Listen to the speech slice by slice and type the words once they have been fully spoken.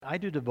I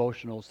do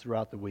devotionals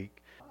throughout the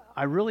week.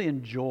 I really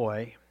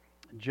enjoy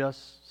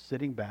just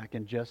sitting back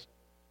and just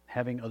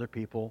having other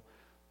people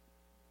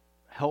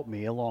help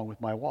me along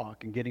with my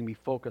walk and getting me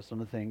focused on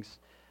the things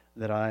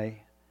that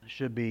I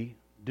should be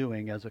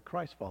doing as a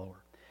Christ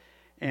follower.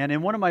 And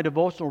in one of my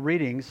devotional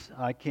readings,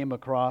 I came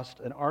across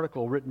an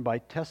article written by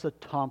Tessa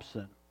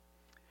Thompson.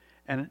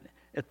 And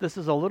this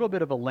is a little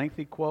bit of a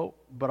lengthy quote,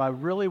 but I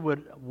really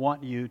would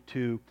want you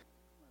to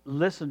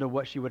listen to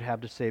what she would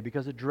have to say,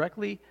 because it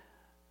directly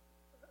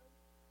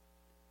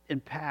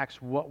impacts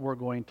what we're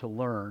going to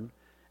learn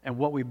and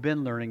what we've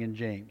been learning in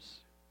James.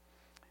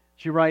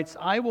 She writes,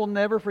 "I will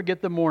never forget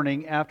the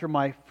morning after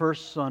my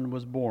first son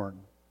was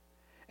born.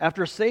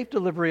 After a safe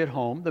delivery at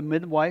home, the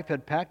midwife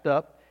had packed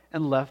up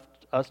and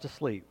left us to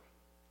sleep.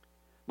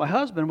 My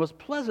husband was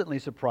pleasantly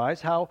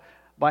surprised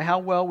by how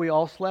well we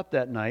all slept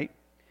that night,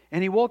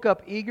 and he woke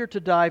up eager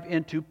to dive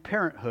into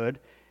parenthood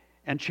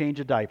and change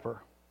a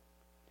diaper.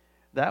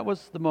 That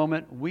was the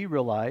moment we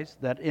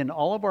realized that in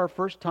all of our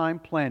first-time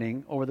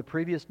planning over the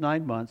previous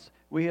 9 months,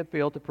 we had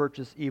failed to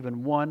purchase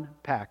even one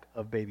pack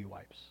of baby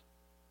wipes."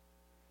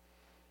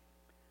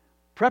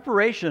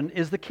 Preparation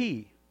is the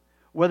key.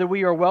 Whether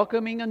we are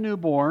welcoming a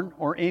newborn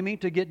or aiming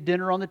to get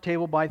dinner on the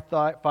table by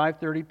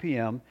 5:30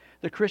 p.m.,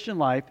 the Christian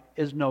life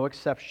is no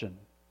exception.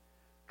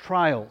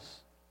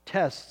 Trials,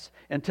 tests,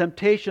 and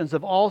temptations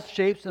of all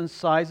shapes and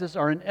sizes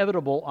are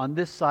inevitable on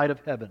this side of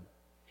heaven.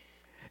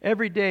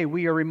 Every day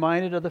we are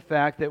reminded of the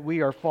fact that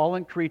we are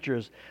fallen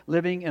creatures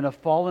living in a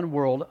fallen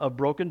world of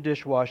broken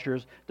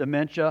dishwashers,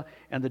 dementia,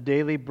 and the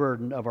daily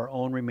burden of our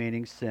own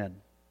remaining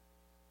sin.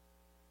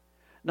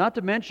 Not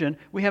to mention,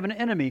 we have an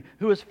enemy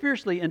who is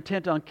fiercely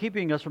intent on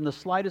keeping us from the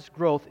slightest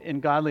growth in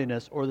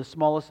godliness or the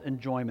smallest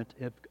enjoyment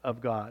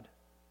of God.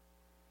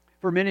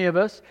 For many of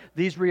us,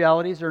 these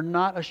realities are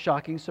not a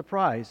shocking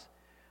surprise.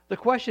 The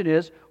question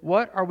is,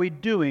 what are we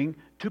doing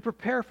to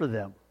prepare for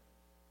them?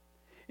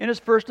 In his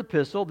first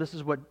epistle, this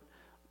is what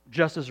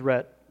Justice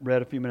read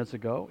a few minutes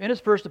ago. In his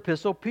first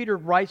epistle, Peter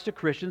writes to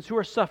Christians who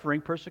are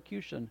suffering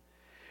persecution.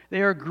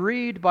 They are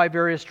grieved by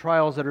various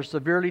trials that are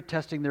severely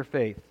testing their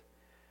faith.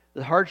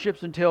 The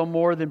hardships entail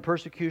more than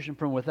persecution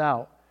from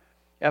without.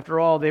 After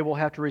all, they will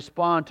have to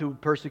respond to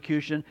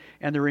persecution,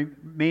 and the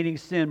remaining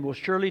sin will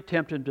surely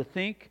tempt them to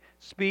think,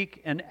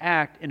 speak, and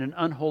act in an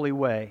unholy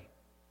way.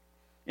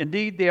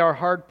 Indeed, they are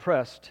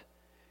hard-pressed.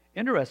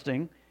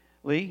 Interestingly,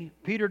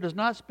 Peter does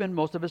not spend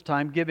most of his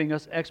time giving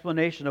us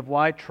explanation of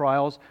why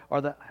trials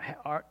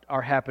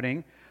are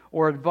happening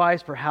or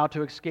advice for how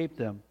to escape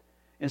them.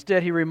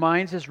 Instead, he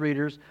reminds his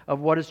readers of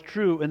what is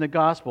true in the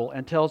gospel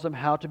and tells them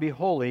how to be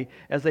holy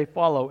as they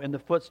follow in the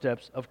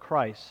footsteps of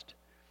Christ.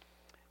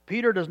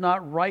 Peter does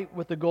not write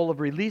with the goal of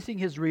releasing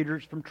his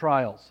readers from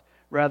trials.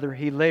 Rather,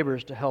 he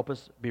labors to help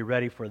us be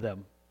ready for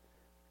them.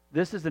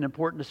 This is an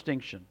important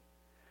distinction.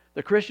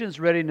 The Christian's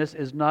readiness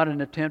is not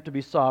an attempt to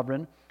be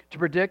sovereign, to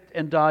predict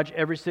and dodge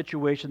every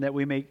situation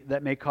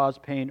that may cause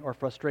pain or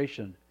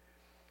frustration.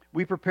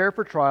 We prepare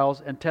for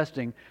trials and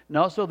testing,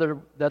 not so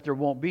that there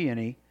won't be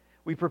any.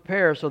 We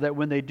prepare so that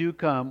when they do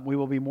come, we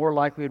will be more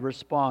likely to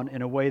respond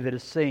in a way that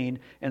is sane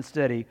and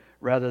steady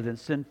rather than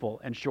sinful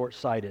and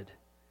short-sighted.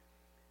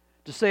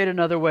 To say it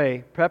another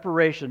way,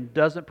 preparation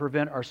doesn't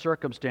prevent our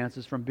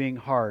circumstances from being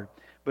hard,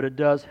 but it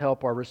does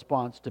help our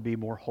response to be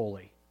more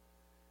holy.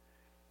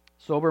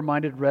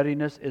 Sober-minded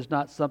readiness is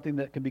not something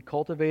that can be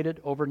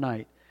cultivated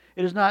overnight.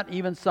 It is not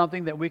even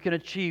something that we can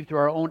achieve through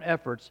our own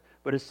efforts,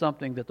 but is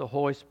something that the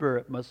Holy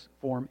Spirit must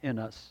form in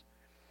us.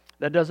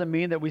 That doesn't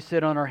mean that we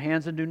sit on our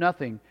hands and do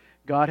nothing.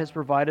 God has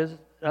provided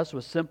us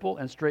with simple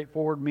and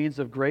straightforward means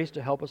of grace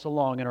to help us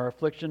along in our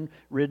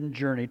affliction-ridden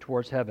journey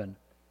towards heaven.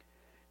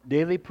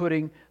 Daily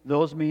putting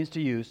those means to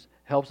use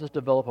helps us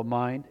develop a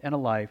mind and a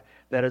life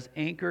that is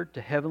anchored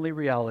to heavenly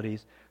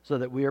realities so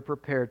that we are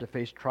prepared to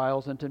face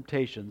trials and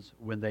temptations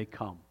when they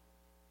come.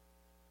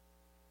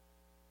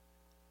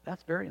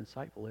 That's very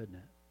insightful, isn't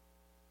it?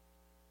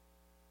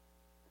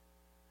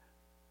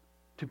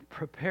 To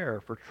prepare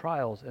for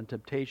trials and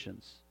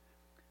temptations.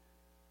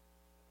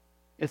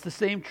 It's the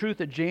same truth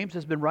that James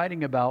has been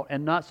writing about,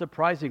 and not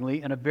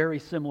surprisingly, in a very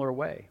similar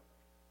way.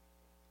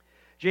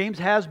 James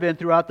has been,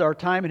 throughout our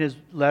time in his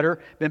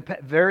letter, been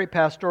very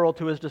pastoral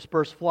to his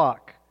dispersed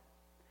flock.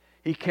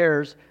 He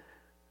cares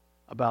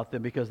about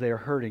them because they are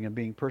hurting and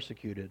being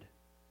persecuted.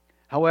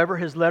 However,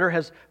 his letter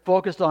has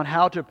focused on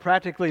how to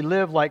practically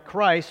live like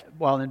Christ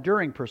while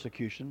enduring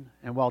persecution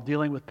and while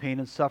dealing with pain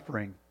and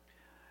suffering.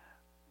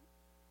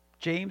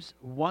 James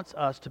wants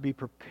us to be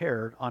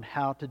prepared on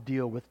how to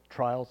deal with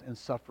trials and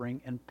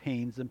suffering and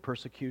pains and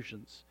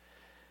persecutions.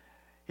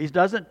 He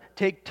doesn't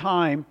take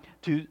time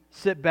to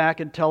sit back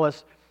and tell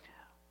us,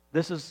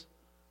 this is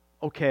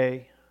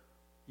okay,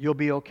 you'll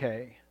be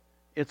okay,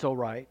 it's all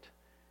right.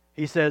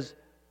 He says,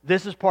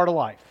 this is part of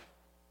life.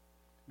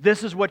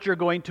 This is what you're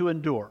going to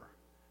endure.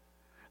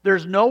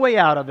 There's no way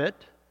out of it.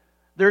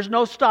 There's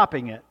no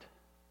stopping it.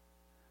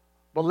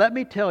 But let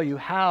me tell you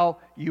how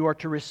you are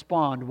to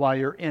respond while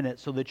you're in it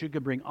so that you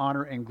can bring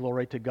honor and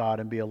glory to God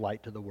and be a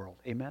light to the world.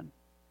 Amen?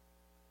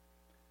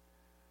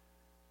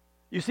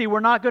 You see, we're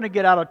not going to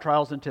get out of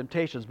trials and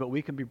temptations, but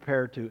we can be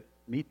prepared to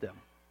meet them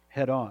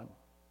head on.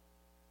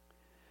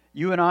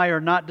 You and I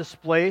are not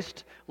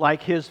displaced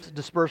like his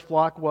dispersed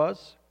flock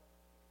was.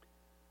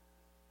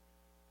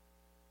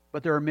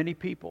 But there are many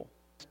people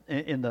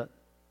in the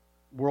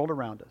world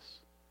around us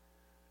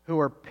who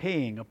are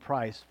paying a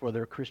price for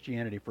their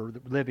Christianity, for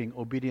living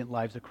obedient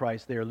lives of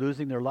Christ. They are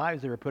losing their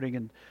lives. They are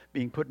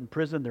being put in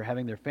prison. They're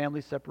having their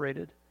families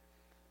separated.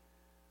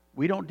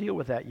 We don't deal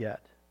with that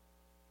yet.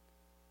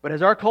 But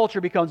as our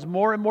culture becomes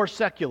more and more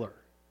secular,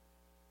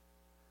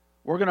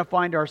 we're going to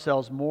find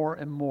ourselves more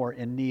and more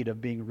in need of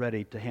being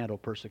ready to handle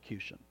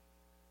persecution.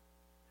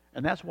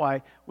 And that's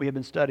why we have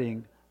been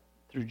studying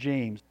through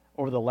James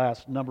over the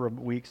last number of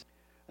weeks.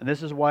 And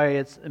this is why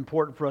it's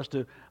important for us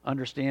to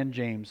understand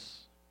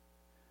James.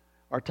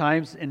 Our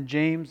times in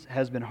James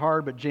has been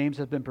hard, but James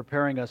has been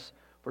preparing us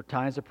for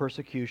times of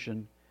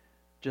persecution,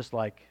 just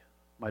like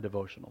my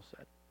devotional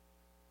said.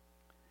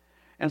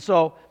 And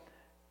so,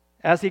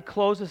 as he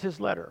closes his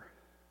letter,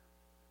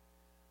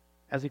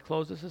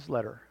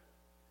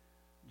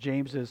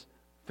 James is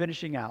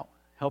finishing out,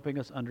 helping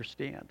us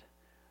understand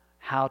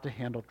how to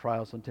handle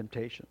trials and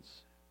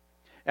temptations.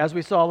 As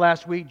we saw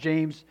last week,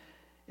 James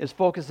is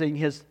focusing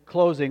his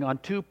closing on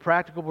two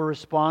practical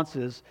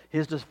responses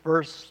his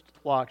dispersed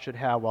flock should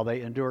have while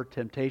they endure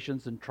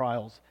temptations and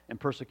trials and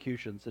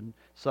persecutions and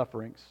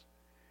sufferings.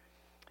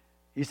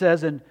 He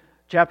says in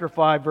chapter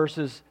 5,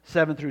 verses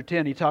 7 through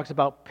 10, he talks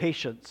about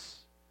patience.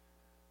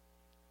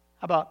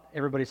 How about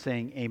everybody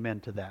saying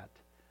amen to that?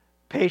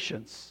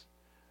 Patience.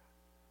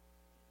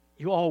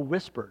 You all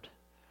whispered.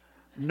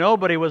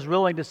 Nobody was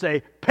willing to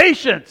say,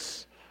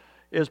 patience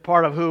is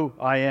part of who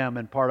I am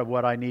and part of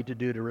what I need to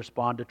do to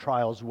respond to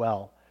trials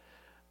well.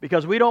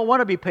 Because we don't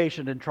want to be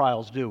patient in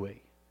trials, do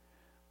we?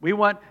 We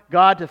want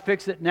God to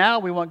fix it now.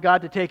 We want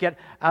God to take it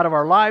out of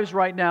our lives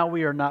right now.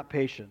 We are not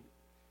patient.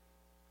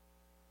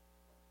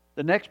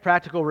 The next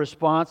practical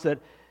response that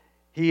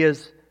he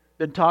has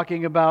been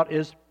talking about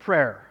is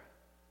prayer.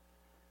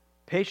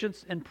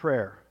 Patience and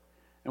prayer.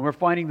 And we're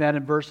finding that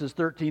in verses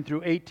 13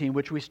 through 18,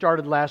 which we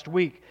started last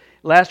week.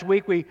 Last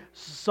week we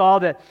saw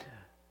that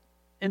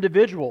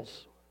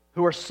individuals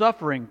who are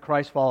suffering,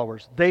 Christ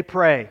followers, they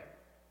pray.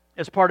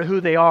 It's part of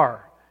who they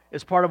are.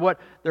 It's part of what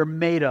they're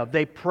made of.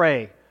 They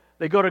pray.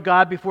 They go to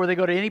God before they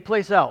go to any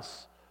place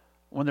else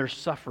when they're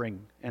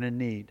suffering and in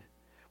need.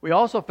 We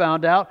also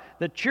found out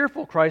that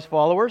cheerful Christ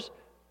followers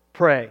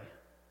pray.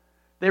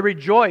 They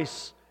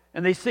rejoice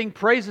and they sing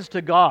praises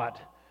to God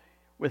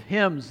with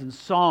hymns and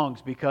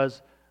songs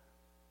because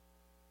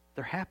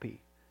they're happy.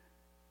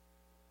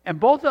 And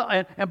both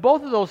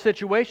of those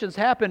situations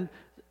happen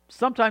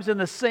sometimes in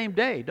the same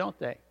day, don't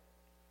they?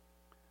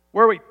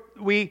 Where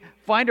we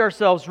find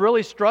ourselves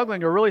really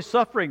struggling or really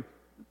suffering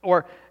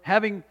or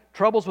having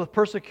troubles with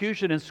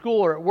persecution in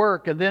school or at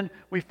work, and then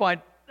we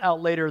find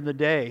out later in the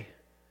day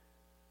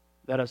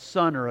that a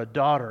son or a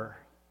daughter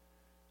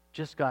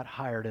just got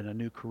hired in a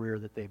new career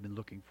that they've been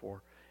looking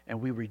for.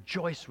 And we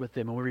rejoice with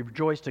them, and we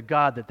rejoice to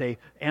God that they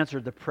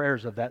answered the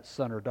prayers of that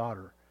son or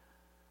daughter.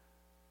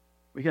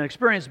 We can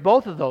experience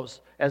both of those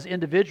as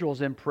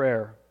individuals in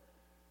prayer.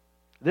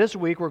 This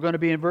week we're going to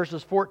be in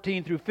verses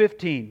 14 through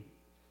 15,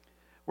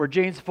 where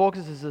James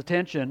focuses his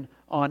attention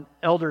on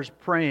elders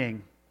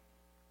praying.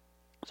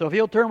 So if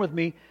you'll turn with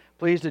me,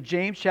 please, to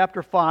James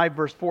chapter 5,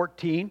 verse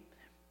 14.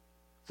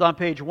 It's on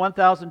page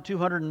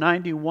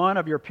 1291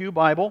 of your Pew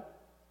Bible.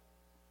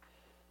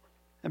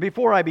 And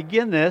before I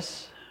begin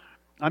this,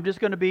 I'm just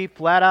going to be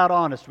flat out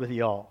honest with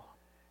y'all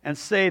and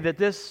say that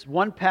this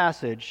one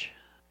passage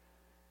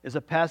is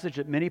a passage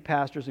that many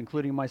pastors,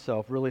 including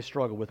myself, really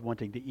struggle with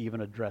wanting to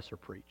even address or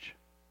preach.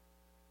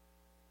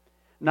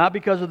 Not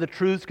because of the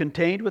truths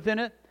contained within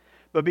it,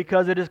 but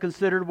because it is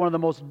considered one of the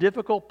most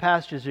difficult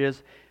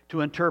passages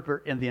to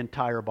interpret in the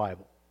entire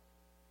Bible.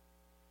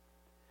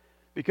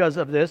 Because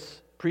of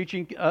this,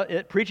 preaching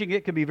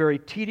it can be very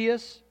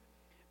tedious,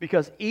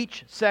 because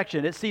each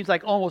section, it seems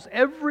like almost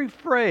every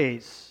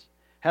phrase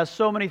has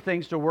so many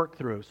things to work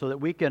through so that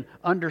we can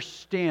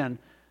understand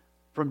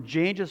from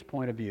James's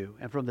point of view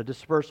and from the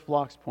dispersed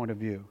flock's point of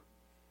view.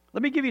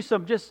 Let me give you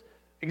some just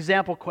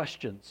example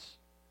questions.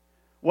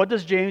 What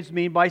does James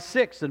mean by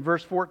 6 in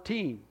verse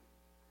 14?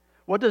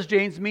 What does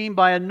James mean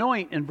by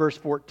anoint in verse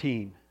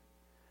 14?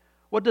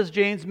 What does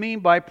James mean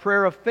by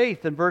prayer of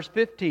faith in verse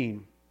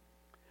 15?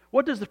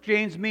 What does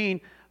James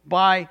mean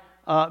by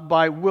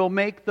will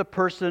make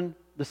the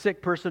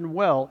sick person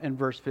well in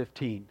verse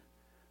 15?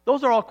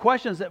 Those are all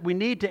questions that we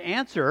need to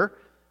answer.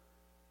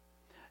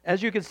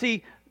 As you can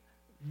see,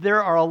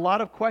 there are a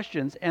lot of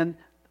questions, and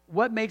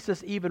what makes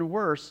this even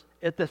worse,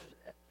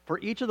 for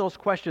each of those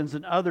questions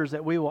and others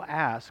that we will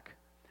ask,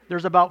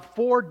 there's about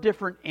 4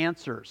 different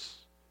answers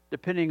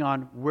depending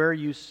on where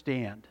you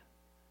stand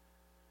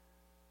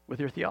with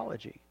your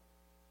theology.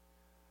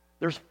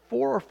 There's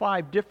 4 or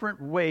 5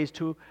 different ways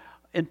to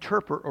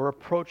interpret or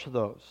approach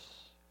those.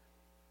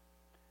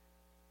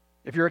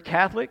 If you're a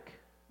Catholic,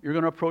 you're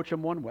going to approach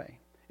them one way.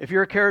 If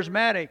you're a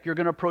charismatic, you're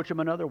going to approach them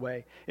another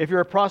way. If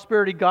you're a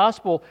prosperity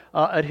gospel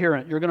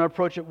adherent, you're going to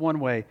approach it one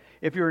way.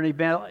 If you're an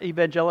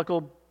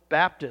evangelical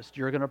Baptist,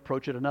 you're going to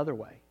approach it another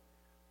way.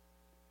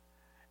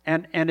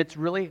 And it's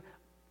really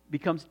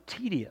becomes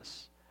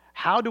tedious.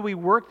 How do we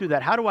work through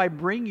that? How do I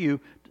bring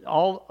you,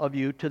 all of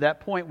you, to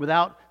that point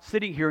without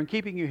sitting here and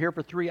keeping you here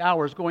for 3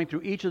 hours going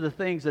through each of the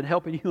things and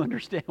helping you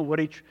understand what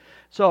each...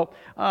 So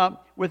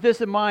with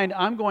this in mind,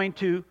 I'm going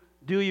to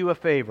do you a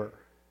favor,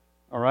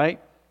 all right?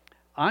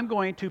 I'm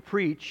going to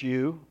preach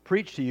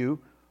to you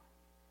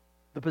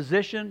the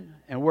position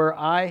and where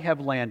I have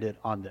landed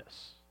on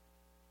this.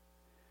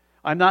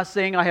 I'm not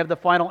saying I have the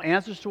final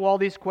answers to all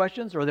these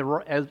questions or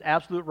the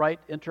absolute right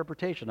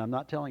interpretation. I'm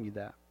not telling you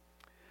that.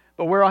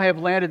 But where I have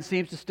landed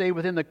seems to stay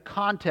within the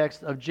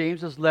context of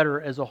James's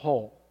letter as a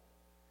whole.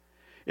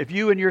 If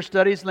you in your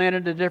studies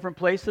landed in a different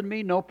place than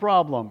me, no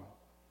problem.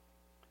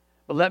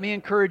 But let me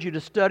encourage you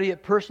to study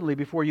it personally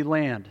before you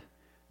land.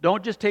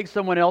 Don't just take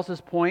someone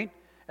else's point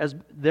as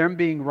them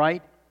being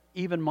right,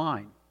 even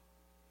mine.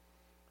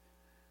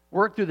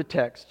 Work through the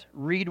text,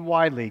 read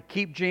widely,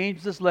 keep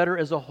James's letter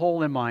as a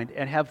whole in mind,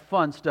 and have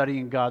fun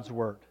studying God's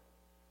Word.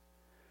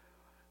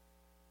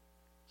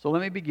 So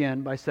let me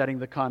begin by setting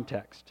the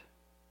context,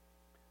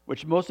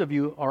 which most of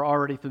you are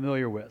already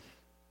familiar with.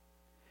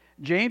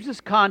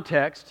 James's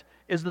context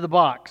is the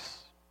box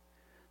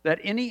that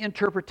any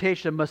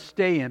interpretation must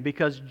stay in,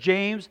 because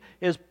James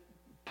is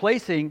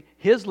placing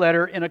his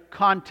letter in a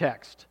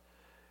context.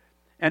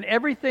 And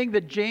everything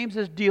that James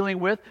is dealing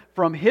with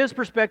from his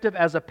perspective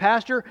as a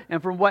pastor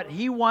and from what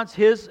he wants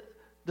his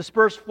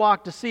dispersed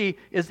flock to see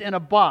is in a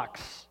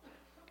box.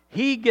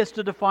 He gets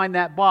to define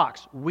that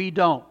box. We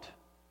don't.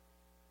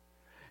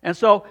 And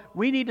so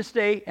we need to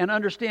stay and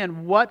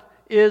understand what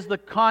is the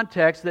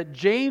context that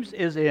James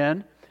is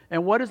in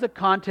and what is the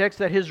context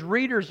that his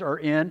readers are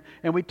in.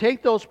 And we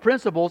take those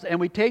principles and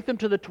we take them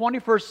to the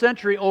 21st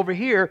century over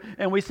here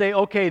and we say,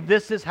 okay,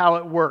 this is how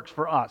it works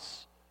for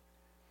us.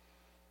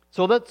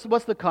 So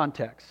what's the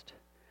context?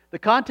 The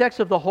context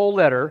of the whole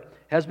letter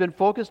has been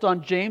focused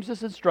on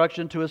James's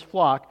instruction to his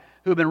flock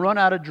who have been run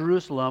out of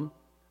Jerusalem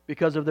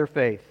because of their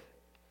faith.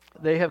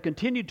 They have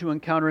continued to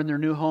encounter in their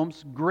new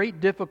homes great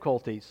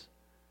difficulties,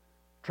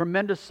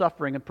 tremendous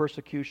suffering and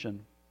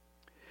persecution.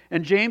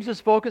 And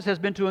James's focus has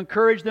been to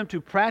encourage them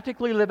to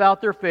practically live out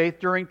their faith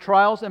during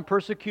trials and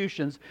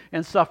persecutions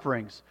and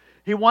sufferings.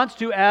 He wants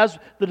to, as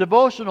the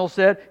devotional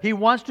said, he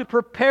wants to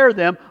prepare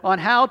them on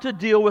how to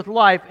deal with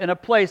life in a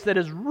place that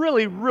is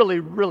really, really,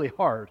 really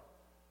hard.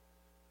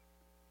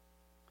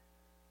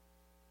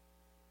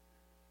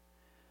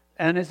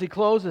 And as he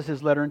closes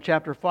his letter in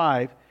chapter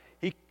 5,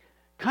 he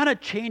kind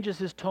of changes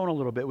his tone a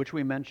little bit, which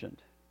we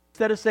mentioned.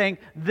 Instead of saying,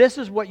 this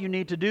is what you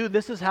need to do,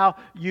 this is how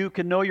you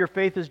can know your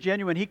faith is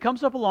genuine, he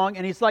comes up along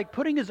and he's like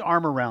putting his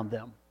arm around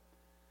them.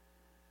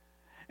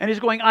 And he's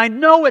going, I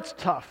know it's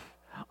tough.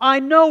 I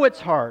know it's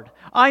hard.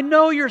 I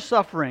know you're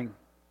suffering.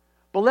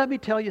 But let me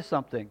tell you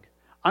something.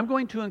 I'm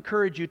going to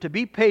encourage you to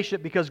be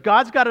patient because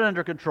God's got it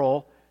under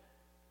control.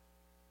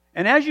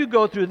 And as you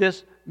go through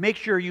this, make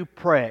sure you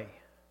pray.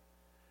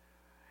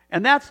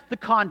 And that's the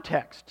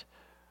context.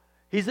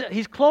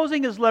 He's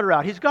closing his letter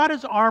out. He's got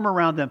his arm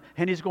around them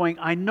and he's going,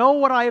 I know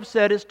what I have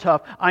said is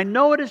tough. I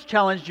know it has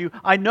challenged you.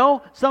 I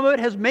know some of it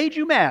has made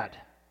you mad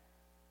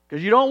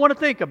because you don't want to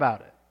think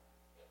about it.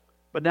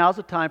 But now's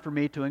the time for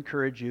me to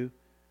encourage you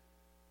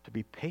to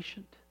be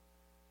patient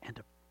and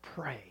to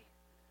pray.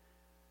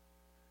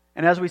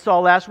 And as we saw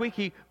last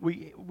week,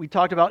 we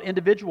talked about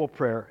individual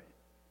prayer.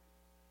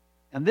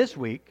 And this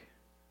week,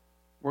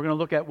 we're going to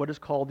look at what is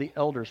called the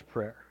elder's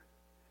prayer.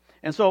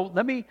 And so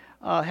let me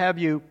have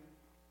you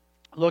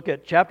look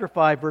at chapter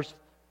 5, verse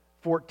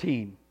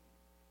 14.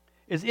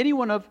 Is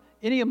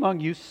any among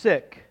you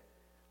sick?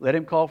 Let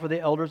him call for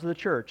the elders of the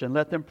church and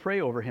let them pray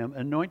over him,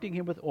 anointing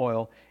him with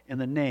oil in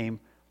the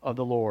name of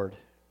the Lord.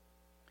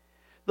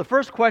 The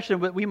first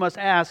question that we must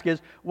ask is,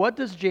 what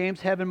does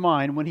James have in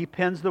mind when he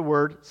pens the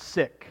word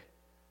sick?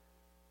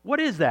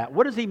 What is that?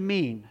 What does he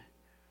mean?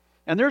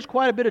 And there's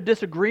quite a bit of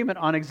disagreement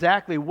on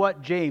exactly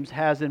what James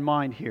has in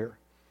mind here.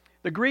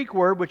 The Greek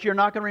word, which you're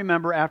not going to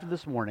remember after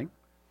this morning,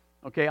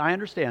 okay, I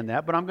understand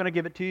that, but I'm going to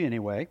give it to you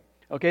anyway.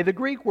 Okay, the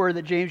Greek word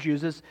that James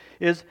uses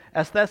is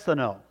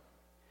asthestheno.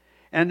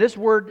 And this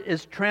word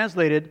is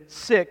translated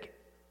sick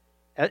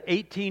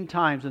 18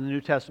 times in the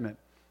New Testament.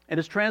 And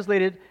it's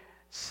translated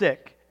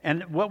sick.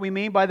 And what we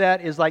mean by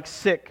that is like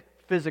sick,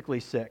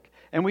 physically sick.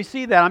 And we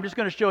see that. I'm just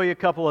going to show you a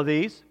couple of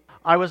these.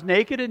 I was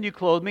naked and you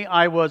clothed me.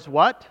 I was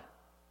what?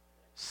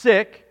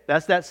 Sick.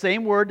 That's that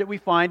same word that we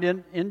find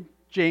in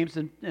James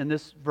in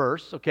this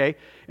verse, okay?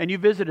 And you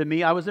visited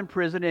me. I was in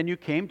prison and you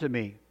came to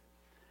me.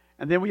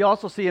 And then we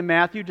also see in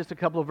Matthew, just a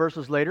couple of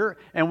verses later,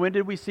 and when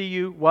did we see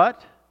you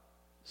what?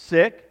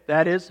 Sick.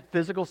 That is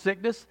physical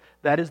sickness.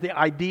 That is the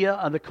idea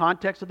of the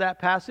context of that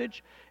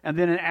passage. And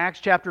then in Acts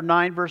chapter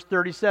 9, verse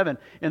 37,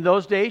 in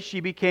those days she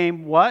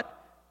became what?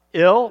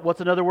 Ill.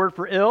 What's another word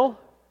for ill?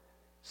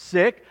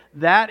 Sick.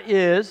 That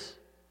is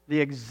the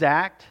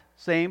exact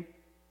same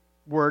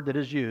word that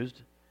is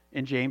used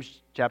in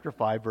James chapter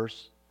 5,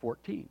 verse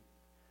 14.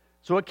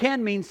 So it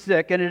can mean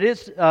sick, and it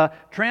is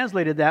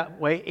translated that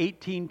way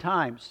 18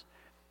 times.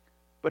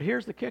 But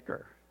here's the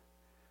kicker.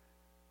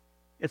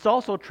 It's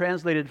also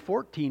translated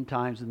 14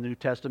 times in the New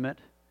Testament,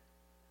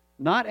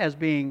 not as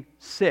being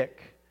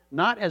sick,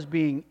 not as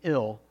being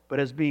ill, but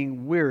as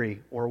being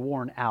weary or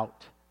worn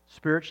out,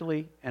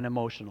 spiritually and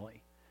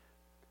emotionally.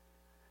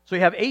 So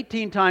you have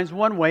 18 times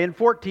one way and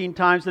 14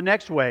 times the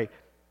next way.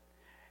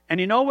 And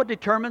you know what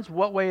determines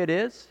what way it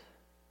is?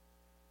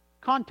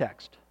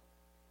 Context.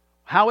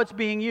 How it's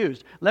being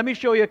used. Let me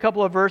show you a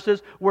couple of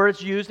verses where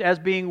it's used as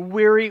being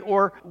weary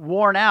or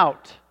worn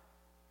out.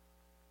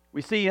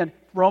 We see in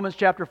Romans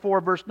chapter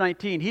 4, verse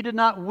 19, he did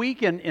not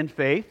weaken in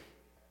faith.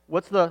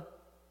 What's the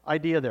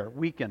idea there?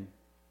 Weaken.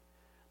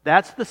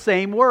 That's the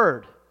same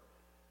word.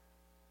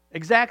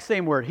 Exact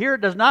same word. Here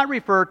it does not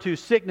refer to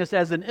sickness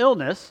as an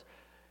illness.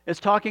 It's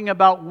talking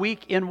about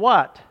weak in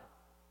what?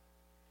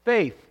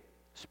 Faith.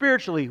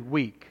 Spiritually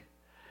weak.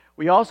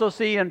 We also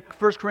see in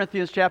 1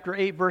 Corinthians chapter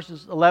 8,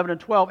 verses 11 and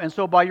 12, and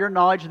so by your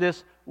knowledge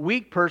this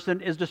weak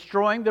person is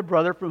destroying the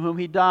brother from whom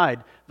he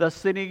died, thus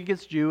sinning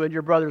against you, and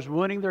your brothers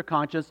wounding their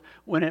conscience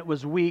when it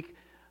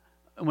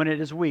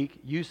is weak,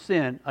 you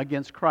sin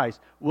against Christ.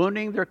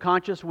 Wounding their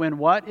conscience when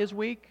what is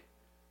weak?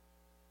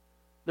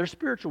 Their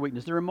spiritual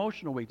weakness, their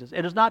emotional weakness.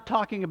 It is not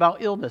talking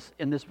about illness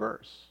in this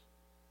verse.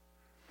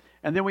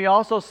 And then we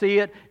also see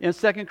it in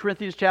 2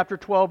 Corinthians chapter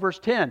 12, verse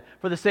 10.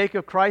 For the sake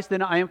of Christ,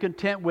 then I am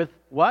content with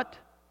what?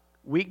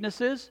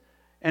 Weaknesses.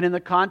 And in the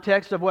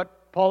context of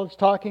what Paul is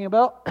talking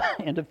about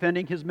in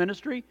defending his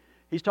ministry,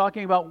 he's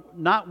talking about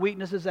not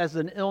weaknesses as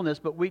an illness,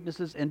 but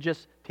weaknesses in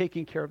just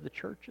taking care of the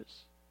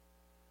churches.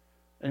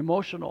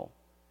 Emotional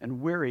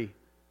and weariness.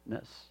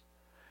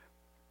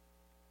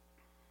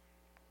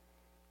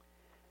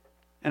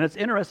 And it's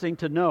interesting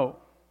to know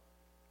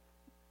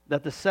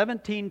that the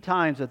 17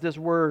 times that this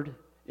word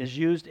is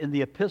used in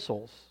the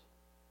epistles,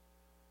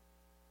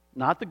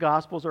 not the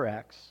Gospels or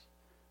Acts,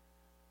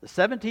 the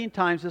 17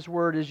 times this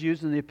word is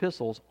used in the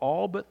epistles,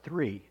 all but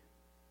 3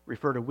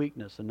 refer to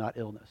weakness and not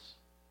illness.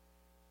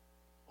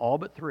 All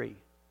but 3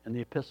 in the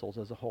epistles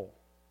as a whole.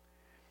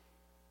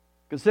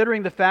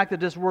 Considering the fact that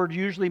this word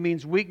usually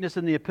means weakness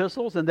in the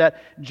epistles and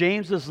that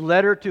James's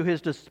letter to his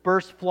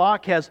dispersed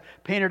flock has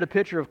painted a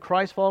picture of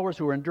Christ followers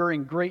who are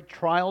enduring great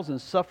trials and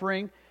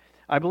suffering,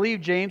 I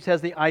believe James has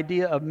the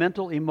idea of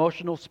mental,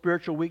 emotional,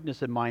 spiritual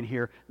weakness in mind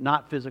here,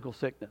 not physical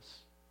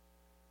sickness.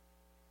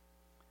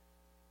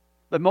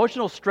 The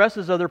emotional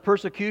stresses of their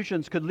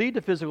persecutions could lead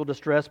to physical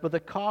distress, but the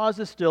cause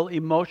is still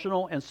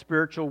emotional and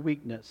spiritual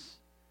weakness.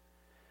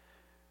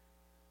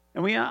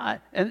 And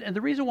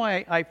the reason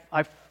why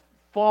I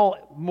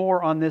fall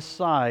more on this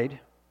side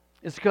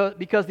is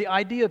because the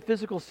idea of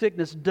physical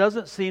sickness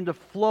doesn't seem to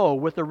flow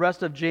with the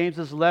rest of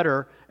James's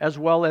letter as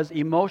well as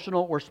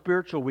emotional or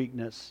spiritual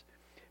weakness.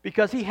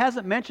 Because he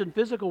hasn't mentioned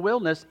physical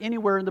illness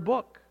anywhere in the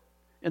book,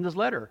 in this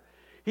letter.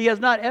 He has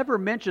not ever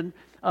mentioned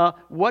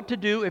what to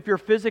do if you're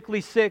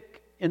physically sick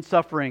in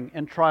suffering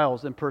and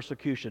trials and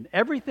persecution.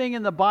 Everything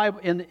in the Bible,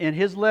 in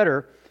his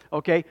letter,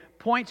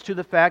 points to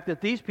the fact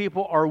that these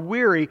people are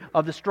weary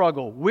of the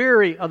struggle,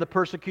 weary of the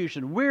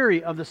persecution,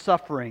 weary of the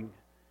suffering.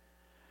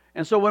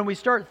 And so when we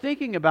start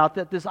thinking about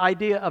that, this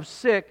idea of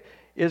sick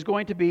is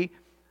going to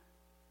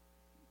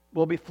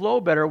will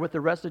flow better with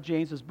the rest of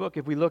James's book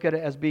if we look at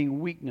it as being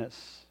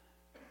weakness.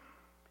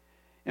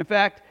 In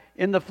fact,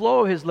 in the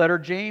flow of his letter,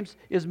 James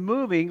is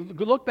moving.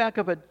 Look back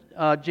up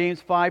at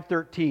James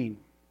 5:13.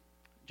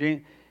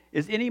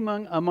 Is any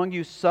among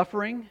you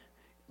suffering?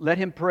 Let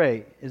him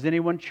pray. Is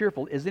anyone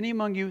cheerful? Is any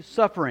among you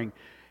suffering?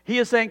 He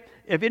is saying,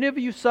 if any of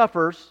you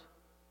suffers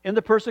in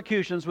the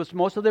persecutions, which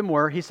most of them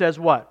were, he says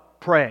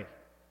what? Pray.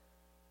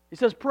 He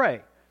says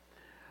pray.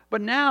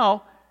 But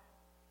now,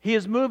 he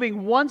is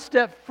moving one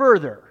step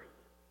further.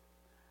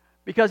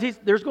 Because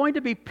there's going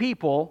to be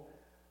people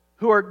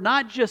who are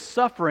not just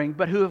suffering,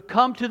 but who have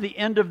come to the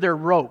end of their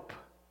rope.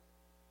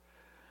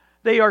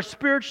 They are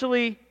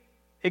spiritually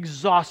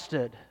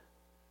exhausted.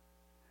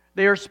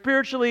 They are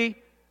spiritually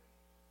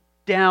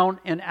down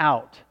and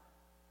out.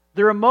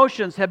 Their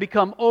emotions have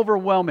become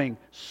overwhelming,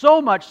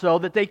 so much so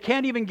that they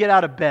can't even get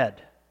out of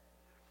bed.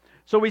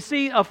 So we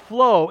see a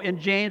flow in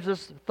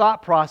James's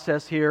thought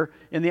process here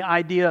in the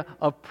idea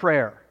of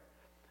prayer.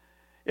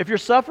 If you're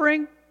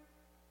suffering,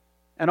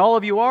 and all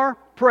of you are,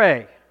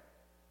 pray.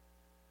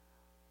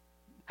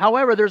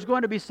 However, there's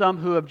going to be some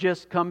who have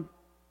just come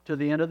to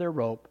the end of their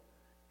rope,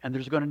 and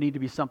there's going to need to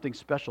be something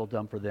special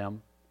done for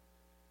them.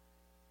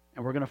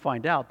 And we're going to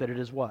find out that it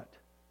is what?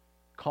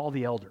 Call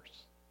the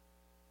elders.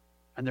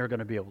 And they're going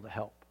to be able to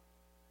help.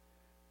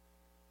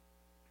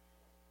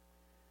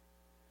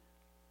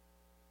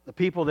 The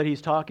people that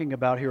he's talking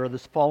about here are the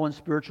fallen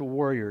spiritual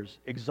warriors,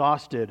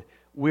 exhausted,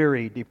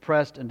 weary,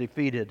 depressed, and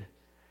defeated.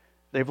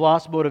 They've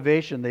lost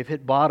motivation, they've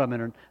hit bottom,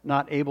 and are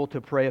not able to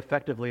pray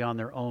effectively on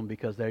their own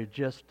because they're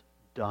just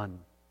done.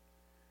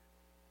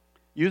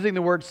 Using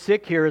the word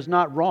sick here is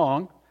not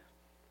wrong.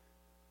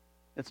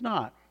 It's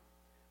not.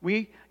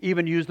 We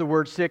even use the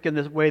word sick in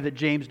the way that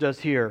James does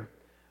here.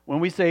 When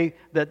we say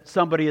that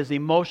somebody is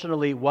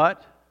emotionally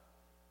what?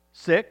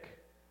 sick.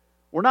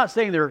 We're not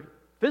saying they're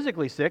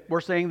physically sick.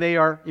 We're saying they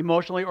are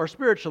emotionally or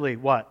spiritually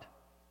what?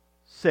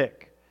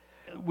 Sick.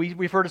 We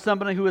refer to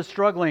somebody who is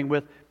struggling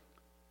with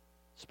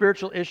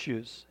spiritual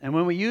issues. And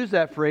when we use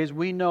that phrase,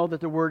 we know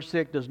that the word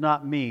sick does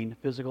not mean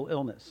physical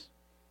illness.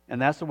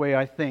 And that's the way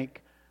I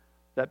think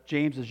that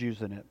James is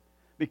using it.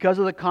 Because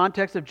of the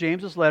context of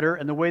James's letter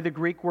and the way the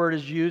Greek word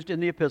is used in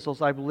the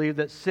epistles, I believe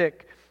that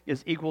sick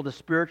is equal to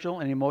spiritual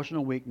and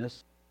emotional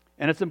weakness.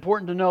 And it's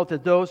important to note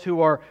that those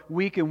who are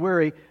weak and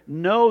weary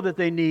know that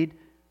they need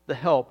the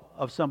help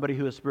of somebody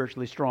who is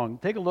spiritually strong.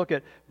 Take a look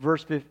at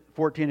verse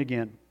 14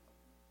 again.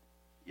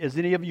 Is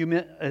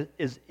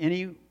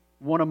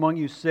anyone among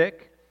you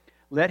sick?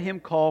 Let him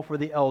call for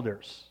the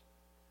elders.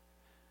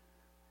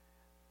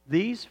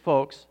 These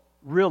folks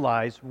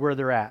realize where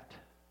they're at.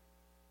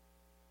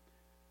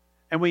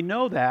 And we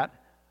know that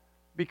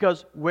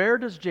because where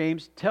does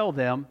James tell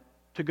them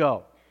to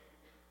go?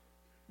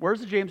 Where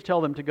does James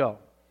tell them to go?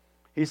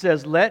 He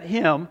says, let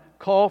him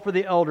call for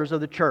the elders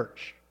of the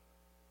church.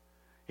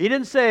 He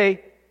didn't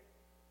say,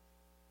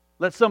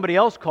 let somebody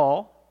else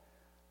call.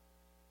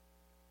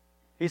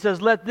 He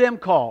says, let them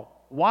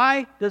call.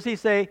 Why does he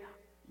say,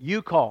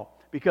 you call?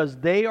 Because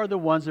they are the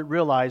ones that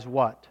realize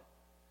what?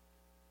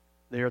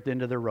 They're at the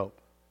end of their rope.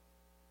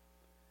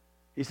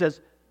 He says,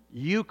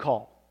 you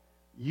call.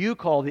 You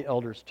call the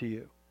elders to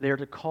you. They are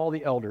to call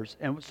the elders.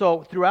 And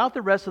so throughout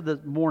the rest of the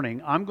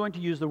morning, I'm going to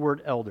use the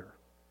word elder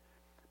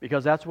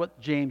because that's what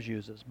James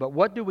uses. But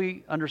what do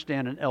we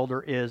understand an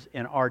elder is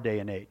in our day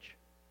and age?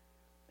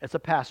 It's a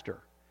pastor.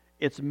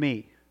 It's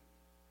me.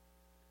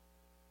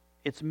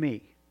 It's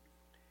me.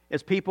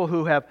 It's people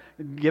who have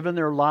given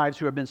their lives,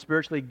 who have been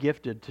spiritually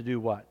gifted to do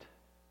what?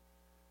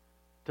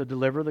 To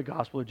deliver the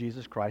gospel of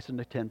Jesus Christ and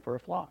to tend for a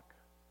flock.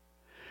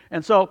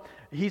 And so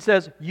he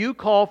says, you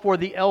call for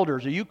the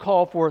elders, or you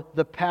call for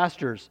the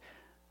pastors.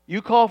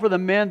 You call for the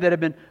men that have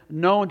been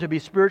known to be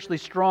spiritually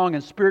strong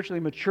and spiritually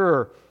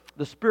mature,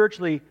 the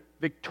spiritually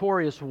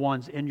victorious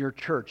ones in your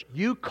church.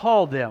 You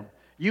call them.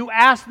 You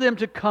ask them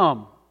to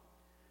come.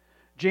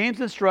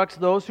 James instructs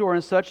those who are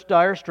in such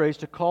dire straits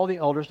to call the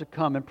elders to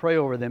come and pray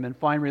over them and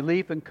find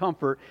relief and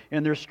comfort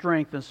in their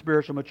strength and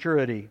spiritual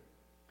maturity.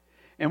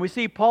 And we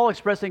see Paul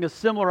expressing a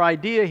similar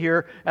idea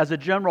here as a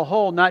general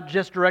whole, not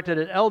just directed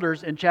at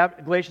elders in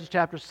Galatians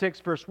chapter 6,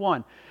 verse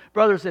 1.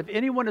 Brothers, if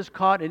anyone is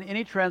caught in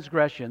any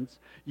transgressions,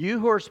 you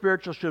who are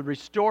spiritual should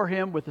restore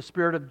him with the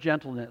spirit of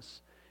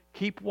gentleness.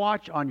 Keep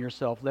watch on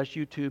yourself, lest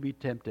you too be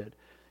tempted.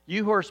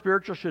 You who are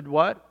spiritual should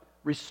what?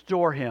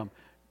 Restore him.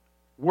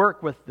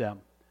 Work with them.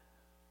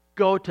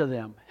 Go to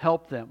them.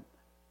 Help them.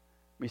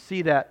 We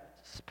see that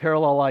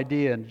parallel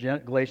idea in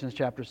Galatians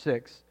chapter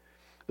 6.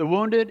 The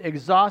wounded,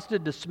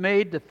 exhausted,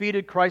 dismayed,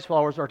 defeated Christ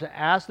followers are to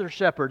ask their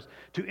shepherds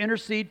to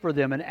intercede for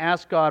them and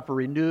ask God for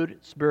renewed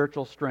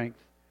spiritual strength.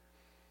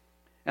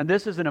 And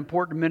this is an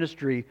important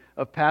ministry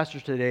of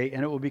pastors today,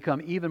 and it will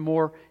become even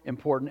more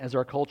important as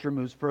our culture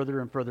moves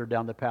further and further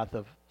down the path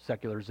of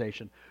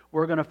secularization.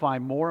 We're going to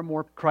find more and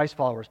more Christ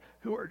followers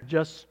who are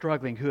just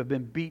struggling, who have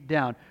been beat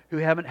down, who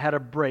haven't had a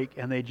break,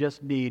 and they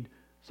just need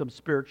some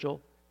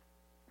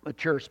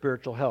mature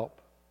spiritual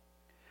help.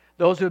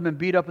 Those who have been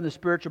beat up in the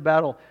spiritual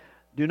battle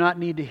do not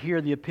need to hear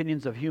the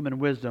opinions of human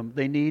wisdom.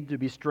 They need to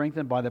be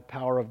strengthened by the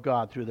power of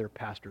God through their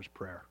pastor's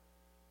prayer.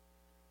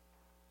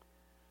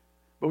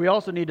 But we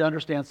also need to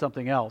understand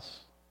something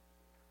else.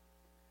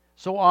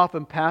 So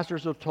often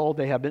pastors are told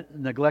they have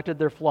neglected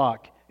their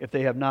flock if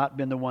they have not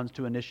been the ones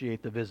to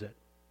initiate the visit.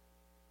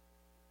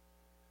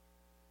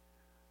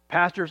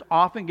 Pastors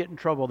often get in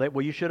trouble that,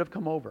 well, you should have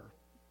come over.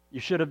 You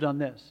should have done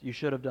this. You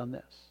should have done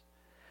this.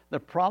 The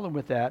problem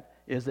with that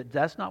is that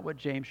that's not what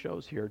James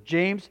shows here.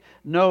 James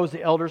knows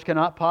the elders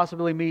cannot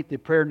possibly meet the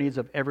prayer needs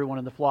of everyone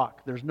in the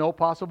flock. There's no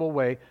possible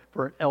way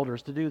for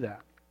elders to do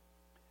that.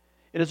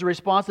 It is the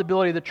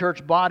responsibility of the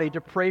church body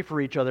to pray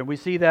for each other. We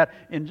see that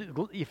in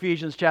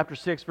Ephesians chapter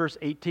 6, verse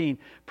 18.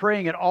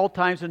 Praying at all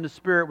times in the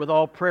Spirit with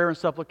all prayer and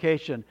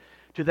supplication.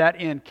 To that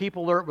end, keep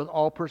alert with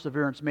all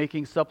perseverance,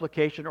 making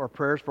supplication or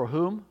prayers for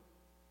whom?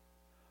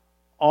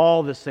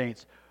 All the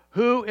saints.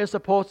 Who is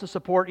supposed to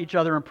support each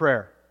other in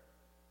prayer?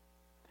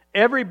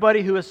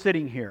 Everybody who is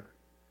sitting here.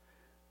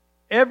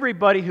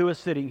 Everybody who is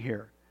sitting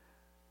here.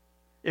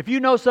 If you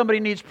know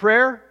somebody needs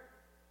prayer,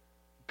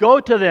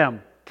 go to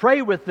them.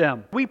 Pray with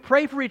them. We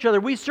pray for each other.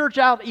 We search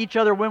out each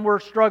other when we're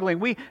struggling.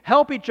 We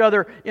help each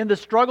other in the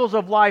struggles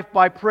of life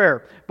by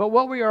prayer. But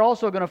what we are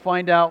also going to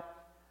find out,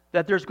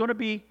 that there's going to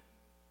be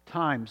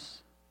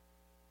times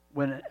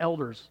when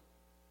elders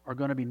are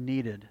going to be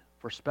needed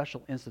for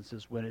special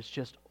instances when it's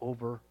just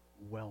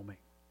overwhelming.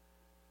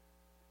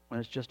 When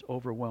it's just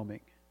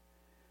overwhelming.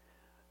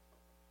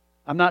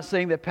 I'm not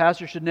saying that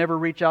pastors should never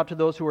reach out to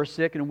those who are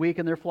sick and weak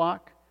in their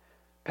flock.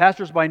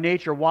 Pastors by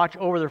nature watch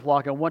over their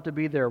flock and want to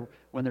be there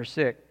when they're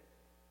sick,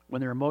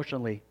 when they're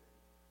emotionally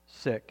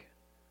sick.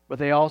 But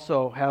they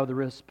also have the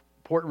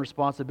important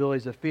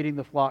responsibilities of feeding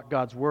the flock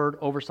God's Word,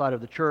 oversight of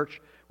the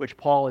church, which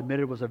Paul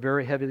admitted was a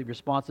very heavy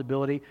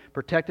responsibility,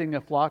 protecting the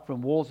flock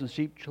from wolves and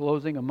sheep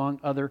clothing, among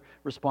other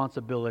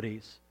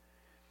responsibilities.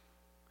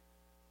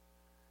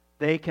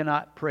 They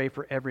cannot pray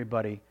for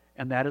everybody.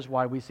 And that is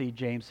why we see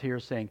James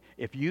here saying,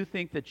 if you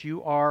think that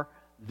you are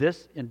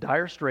this in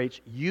dire straits,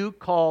 you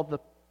call the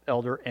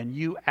elder and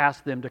you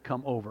ask them to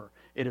come over.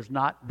 It is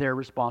not their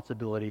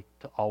responsibility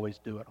to always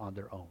do it on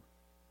their own.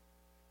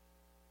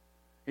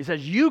 He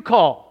says, you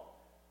call.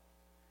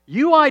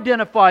 You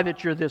identify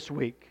that you're this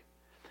weak.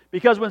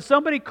 Because when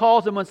somebody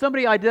calls them, when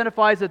somebody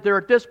identifies that they're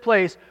at this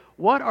place,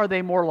 what are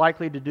they more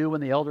likely to do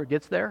when the elder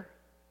gets there?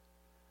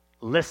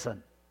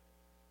 Listen.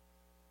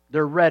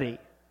 They're ready.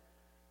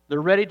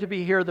 They're ready to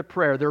hear the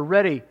prayer. They're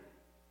ready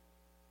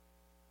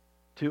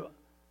to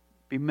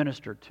be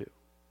ministered to.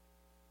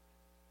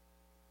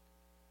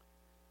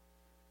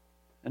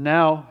 And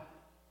now,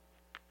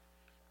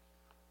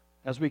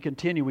 as we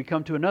continue, we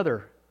come to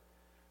another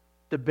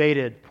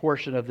debated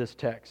portion of this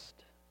text.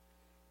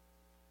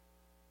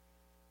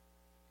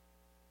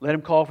 Let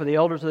him call for the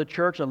elders of the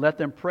church and let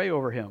them pray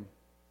over him,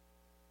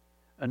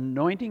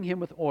 anointing him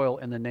with oil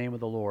in the name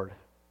of the Lord.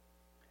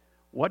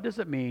 What does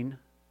it mean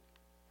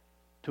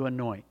to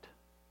anoint?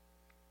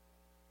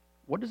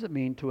 What does it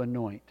mean to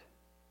anoint?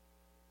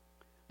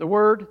 The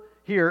word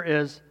here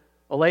is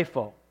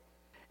aleipho.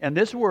 And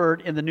this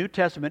word in the New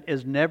Testament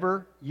is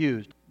never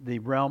used in the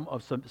realm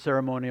of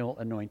ceremonial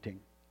anointing.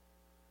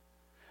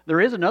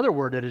 There is another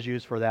word that is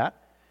used for that,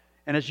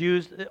 and it's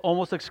used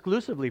almost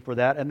exclusively for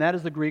that, and that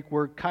is the Greek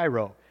word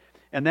kairo.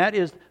 And that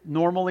is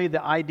normally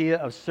the idea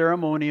of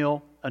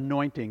ceremonial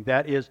anointing.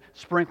 That is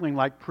sprinkling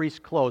like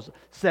priest clothes,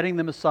 setting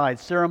them aside,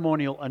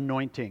 ceremonial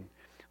anointing.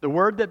 The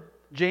word that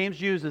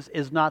James uses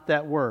is not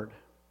that word.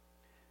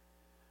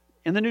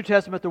 In the New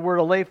Testament, the word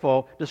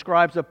aleipho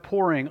describes a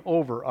pouring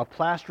over, a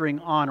plastering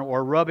on,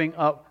 or rubbing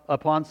up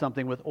upon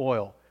something with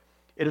oil.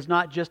 It is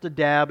not just a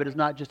dab, it is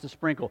not just a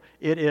sprinkle.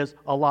 It is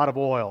a lot of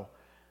oil.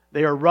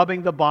 They are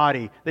rubbing the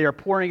body. They are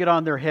pouring it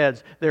on their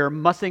heads. They are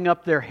mussing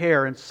up their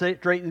hair and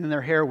straightening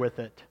their hair with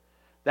it.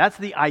 That's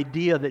the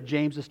idea that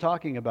James is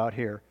talking about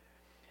here.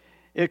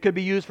 It could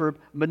be used for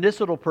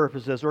medicinal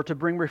purposes or to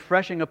bring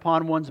refreshing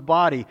upon one's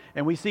body.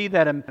 And we see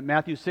that in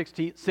Matthew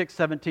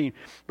 6:17.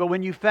 But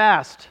when you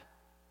fast,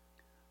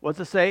 what's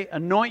it say?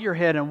 Anoint your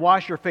head and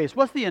wash your face.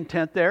 What's the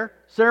intent there?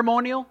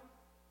 Ceremonial?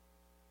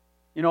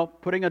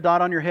 Putting a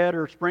dot on your head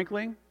or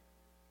sprinkling?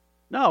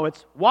 No,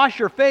 it's wash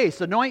your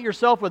face, anoint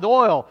yourself with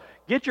oil,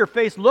 get your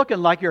face looking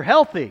like you're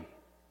healthy.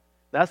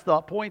 That's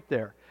the point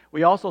there.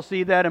 We also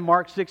see that in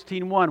Mark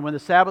 16:1. When the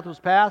Sabbath was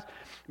passed,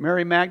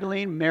 Mary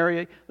Magdalene,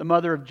 Mary, the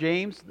mother of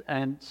James,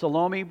 and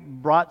Salome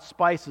brought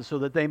spices so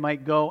that they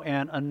might go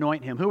and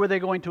anoint him. Who were they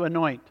going to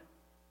anoint?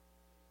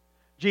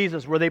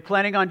 Jesus. Were they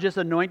planning on just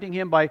anointing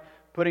him by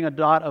putting a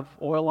dot of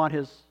oil on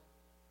his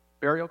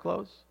burial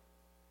clothes?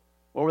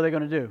 What were they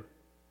going to do?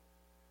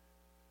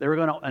 They were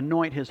going to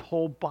anoint his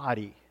whole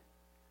body,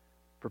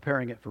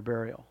 preparing it for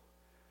burial.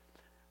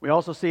 We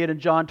also see it in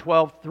John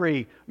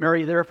 12:3.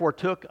 Mary therefore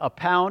took a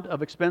pound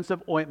of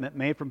expensive ointment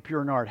made from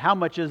pure nard. How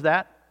much is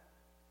that?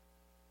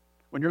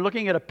 When you're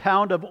looking at a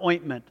pound of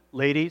ointment,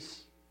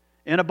 ladies,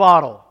 in a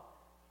bottle,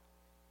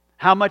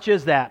 how much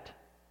is that?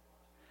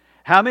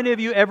 How many of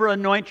you ever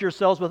anoint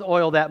yourselves with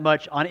oil that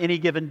much on any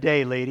given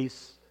day,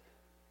 ladies?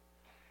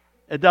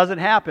 It doesn't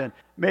happen.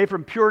 Made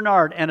from pure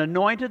nard, and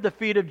anointed the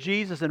feet of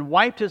Jesus and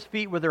wiped his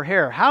feet with her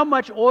hair. How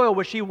much oil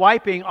was she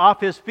wiping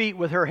off his feet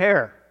with her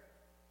hair?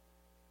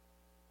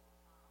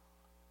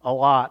 A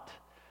lot.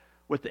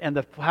 And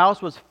the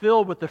house was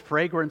filled with the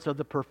fragrance of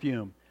the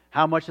perfume.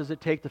 How much does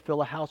it take to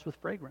fill a house with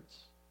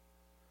fragrance?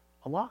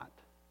 A lot.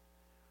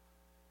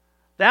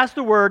 That's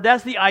the word,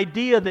 that's the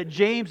idea that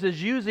James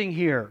is using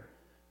here.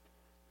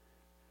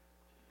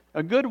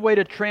 A good way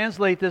to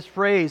translate this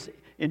phrase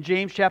in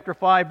James chapter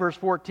 5, verse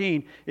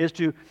 14, is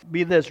to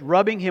be this: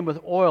 rubbing him with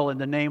oil in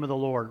the name of the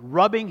Lord.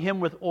 Rubbing him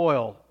with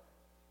oil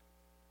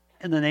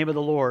in the name of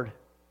the Lord.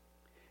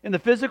 In the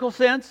physical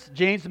sense,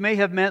 James may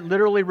have meant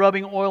literally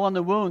rubbing oil on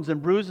the wounds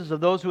and bruises of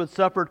those who had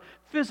suffered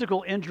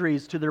physical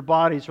injuries to their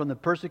bodies from the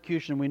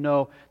persecution we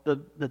know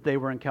that they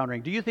were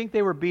encountering. Do you think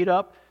they were beat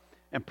up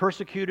and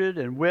persecuted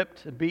and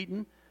whipped and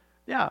beaten?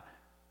 Yeah.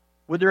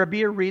 Would there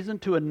be a reason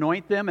to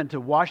anoint them and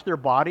to wash their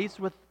bodies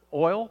with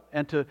oil?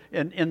 And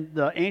in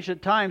the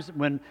ancient times,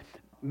 when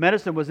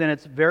medicine was in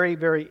its very,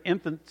 very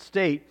infant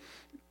state,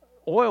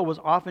 oil was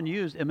often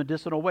used in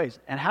medicinal ways.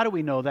 And how do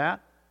we know that?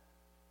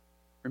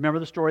 Remember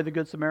the story of the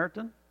Good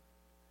Samaritan?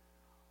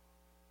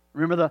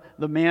 Remember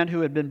the man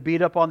who had been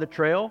beat up on the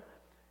trail?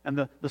 And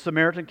the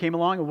Samaritan came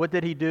along, and what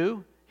did he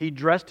do? He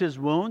dressed his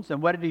wounds, and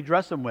what did he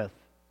dress them with?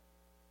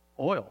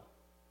 Oil.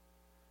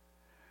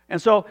 And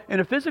so,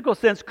 in a physical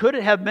sense, could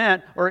it have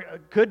meant, or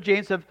could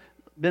James have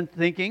been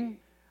thinking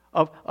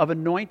of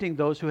anointing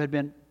those who had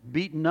been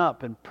beaten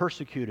up and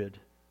persecuted,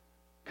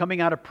 coming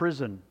out of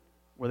prison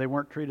where they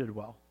weren't treated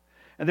well?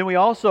 And then we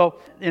also,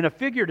 in a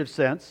figurative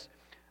sense,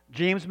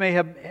 James may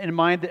have in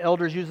mind the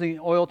elders using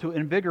oil to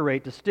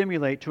invigorate, to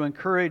stimulate, to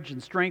encourage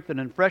and strengthen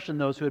and freshen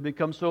those who had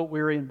become so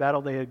weary in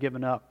battle they had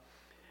given up.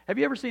 Have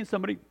you ever seen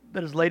somebody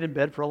that has laid in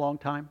bed for a long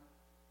time?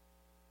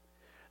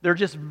 They're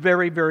just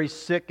very, very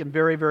sick and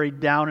very, very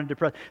down and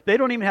depressed. They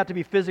don't even have to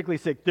be physically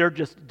sick. They're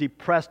just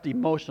depressed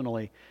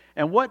emotionally.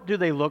 And what do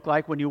they look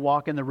like when you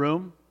walk in the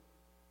room?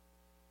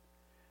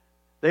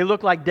 They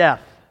look like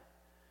death.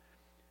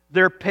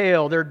 They're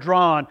pale, they're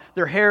drawn,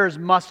 their hair is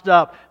mussed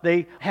up,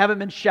 they haven't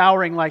been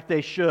showering like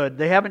they should,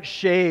 they haven't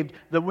shaved,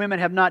 the women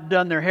have not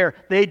done their hair,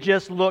 they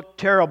just look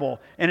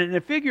terrible. And in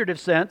a figurative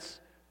sense,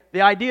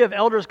 the idea of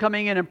elders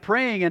coming in and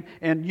praying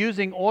and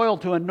using oil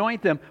to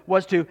anoint them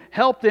was to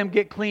help them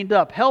get cleaned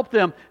up, help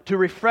them to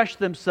refresh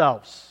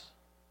themselves,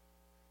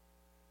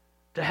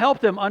 to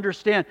help them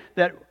understand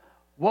that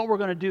what we're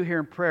going to do here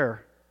in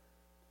prayer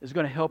is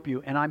going to help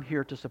you, and I'm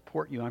here to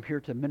support you, I'm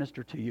here to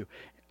minister to you.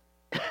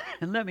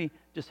 And let me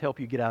just help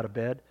you get out of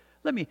bed.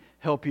 Let me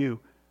help you.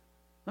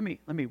 Let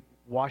me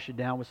wash you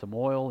down with some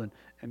oil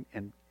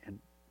and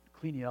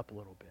clean you up a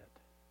little bit.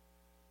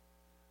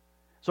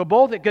 So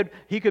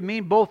he could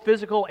mean both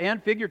physical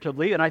and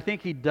figuratively, and I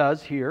think he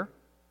does here.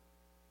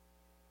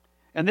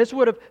 And this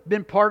would have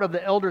been part of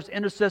the elders'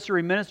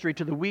 intercessory ministry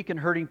to the weak and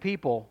hurting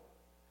people.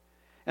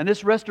 And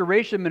this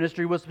restoration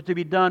ministry was to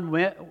be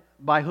done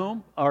by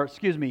whom? How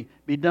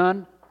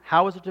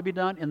was it to be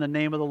done? In the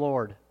name of the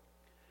Lord.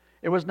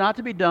 It was not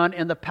to be done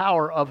in the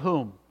power of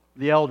whom?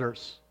 The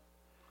elders.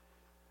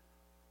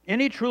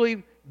 Any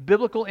truly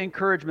biblical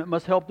encouragement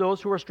must help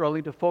those who are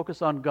struggling to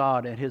focus on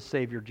God and His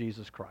Savior,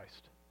 Jesus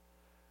Christ.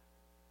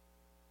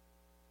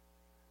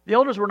 The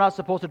elders were not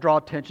supposed to draw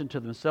attention to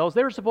themselves.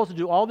 They were supposed to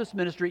do all this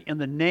ministry in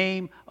the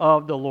name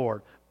of the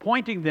Lord,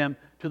 pointing them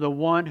to the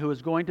one who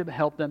is going to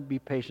help them be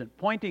patient,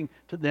 pointing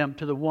to them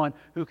to the one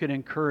who can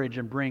encourage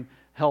and bring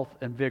health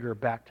and vigor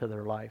back to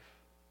their life.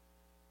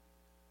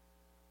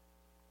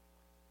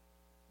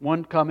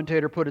 One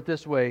commentator put it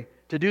this way: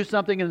 to do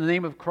something in the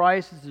name of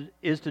Christ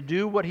is to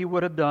do what He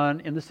would have done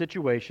in the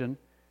situation.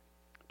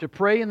 To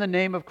pray in the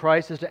name of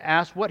Christ is to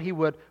ask what He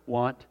would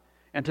want.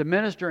 And to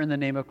minister in the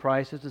name of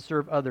Christ is to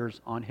serve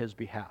others on His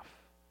behalf.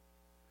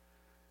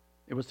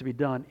 It was to be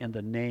done in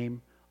the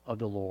name of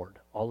the Lord.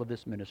 All of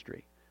this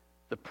ministry.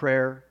 The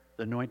prayer,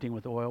 the anointing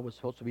with oil was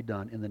supposed to be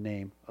done in the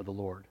name of the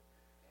Lord.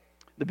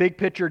 The big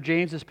picture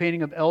James is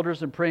painting of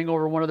elders and praying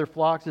over one of their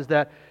flocks is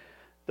that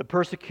the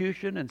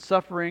persecution and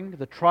suffering,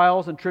 the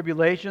trials and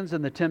tribulations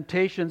and the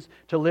temptations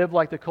to live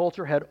like the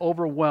culture had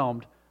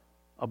overwhelmed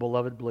a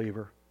beloved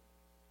believer.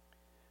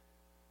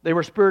 They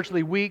were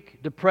spiritually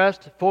weak,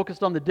 depressed,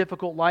 focused on the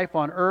difficult life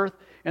on earth,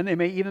 and they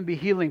may even be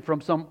healing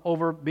from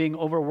being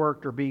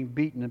overworked or being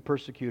beaten and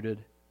persecuted.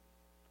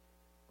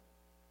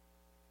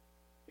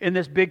 In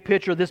this big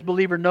picture, this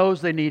believer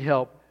knows they need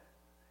help.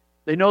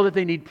 They know that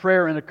they need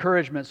prayer and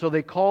encouragement, so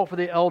they call for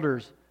the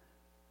elders,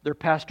 their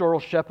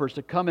pastoral shepherds,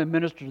 to come and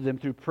minister to them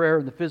through prayer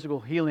and the physical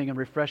healing and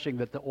refreshing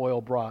that the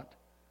oil brought.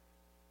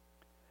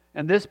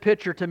 And this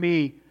picture, to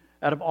me,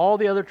 out of all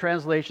the other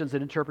translations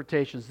and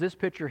interpretations, this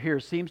picture here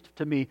seems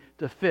to me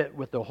to fit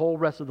with the whole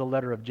rest of the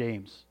letter of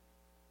James.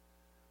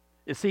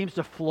 It seems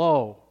to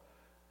flow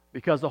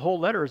because the whole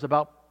letter is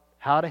about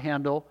how to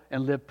handle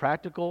and live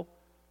practical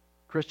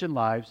Christian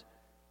lives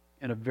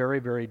in a very,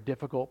 very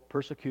difficult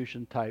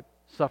persecution type,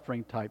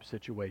 suffering type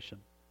situation.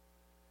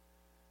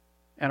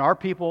 And are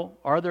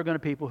there going to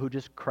be people who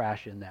just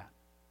crash in that?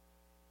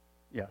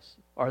 Yes.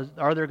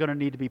 Are there going to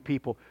need to be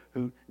people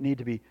who need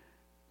to be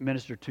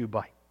ministered to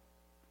by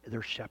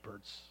their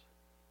shepherds?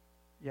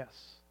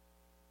 Yes.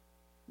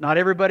 Not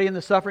everybody in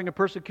the suffering and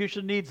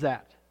persecution needs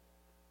that.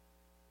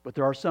 But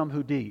there are some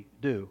who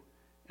do.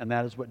 And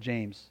that is what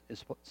James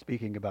is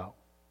speaking about.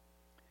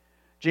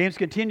 James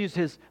continues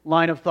his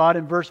line of thought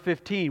in verse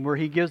 15, where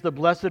he gives the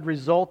blessed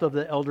result of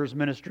the elders'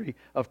 ministry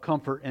of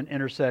comfort and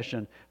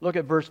intercession. Look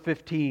at verse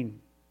 15.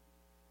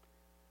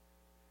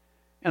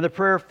 And the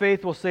prayer of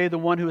faith will save the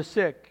one who is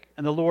sick,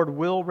 and the Lord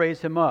will raise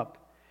him up.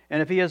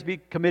 And if he has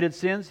committed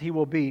sins, he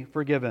will be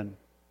forgiven.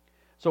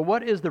 So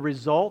what is the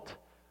result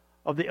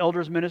of the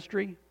elders'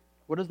 ministry?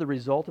 What is the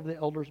result of the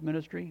elders'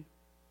 ministry?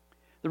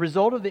 The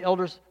result of the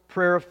elders'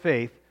 prayer of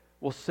faith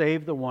will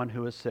save the one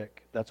who is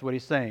sick. That's what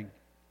he's saying.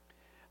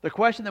 The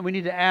question that we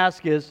need to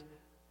ask is,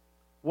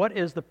 what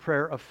is the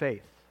prayer of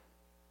faith?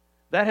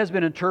 That has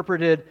been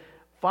interpreted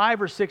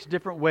 5 or 6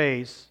 different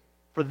ways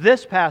for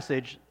this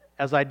passage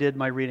as I did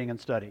my reading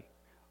and study.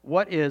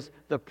 What is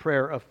the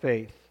prayer of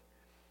faith?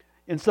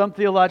 In some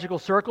theological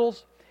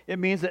circles, it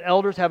means that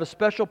elders have a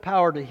special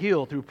power to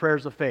heal through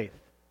prayers of faith.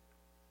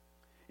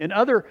 In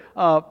other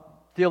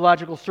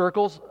theological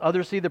circles,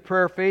 others see the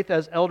prayer of faith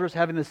as elders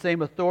having the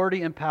same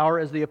authority and power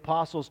as the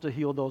apostles to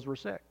heal those who are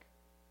sick.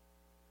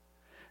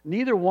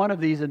 Neither one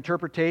of these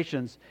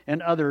interpretations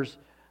and others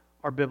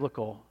are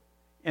biblical.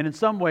 And in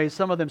some ways,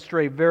 some of them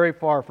stray very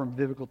far from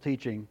biblical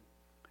teaching.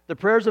 The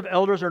prayers of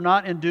elders are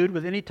not endued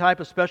with any type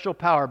of special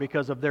power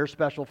because of their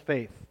special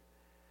faith.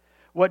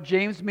 What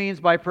James means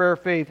by prayer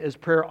of faith is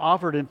prayer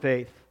offered in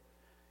faith.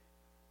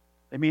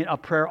 They mean a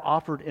prayer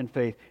offered in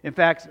faith. In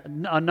fact,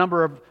 a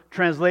number of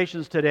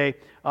translations today,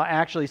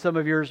 actually some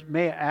of yours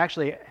may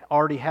actually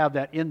already have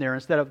that in there.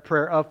 Instead of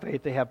prayer of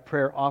faith, they have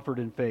prayer offered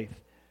in faith.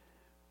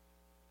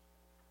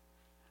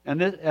 And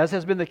this, as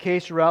has been the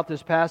case throughout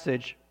this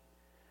passage,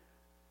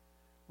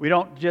 we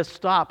don't just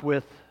stop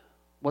with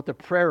what the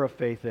prayer of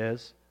faith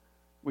is.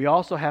 we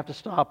also have to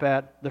stop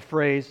at the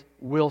phrase,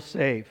 will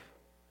save.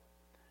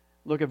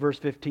 Look at verse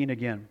 15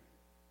 again.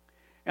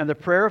 And the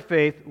prayer of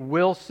faith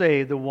will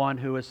save the one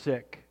who is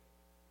sick.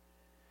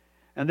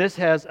 And this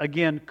has,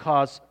 again,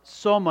 caused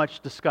so much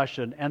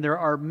discussion, and there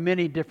are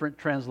many different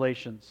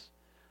translations,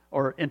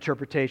 or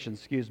interpretations,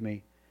 excuse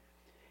me.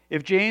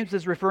 If James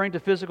is referring to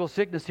physical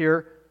sickness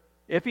here,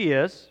 if he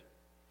is,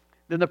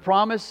 then the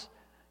promise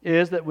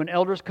is that when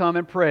elders come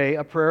and pray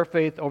a prayer of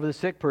faith over the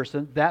sick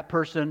person, that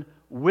person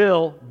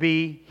will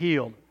be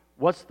healed.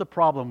 What's the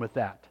problem with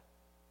that?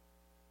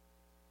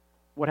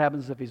 What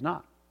happens if he's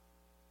not?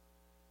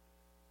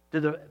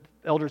 Did the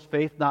elders'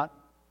 faith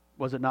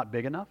was it not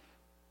big enough?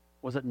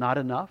 Was it not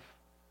enough?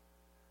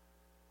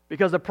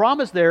 Because the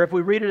promise there, if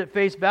we read it at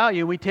face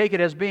value, we take it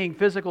as being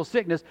physical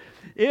sickness.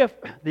 If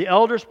the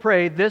elders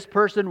pray, this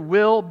person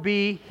will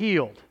be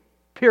healed.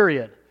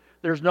 Period.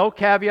 There's no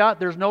caveat,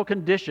 there's no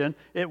condition.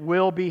 It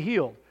will be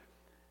healed.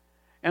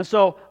 And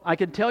so I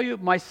can tell you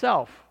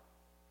myself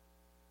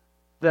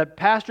that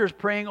pastors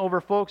praying over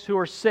folks who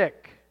are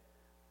sick,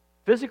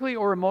 physically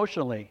or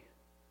emotionally,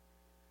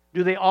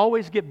 do they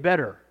always get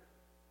better?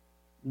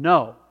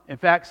 No. In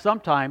fact,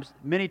 sometimes,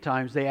 many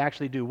times, they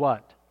actually do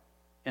what?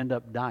 End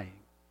up dying.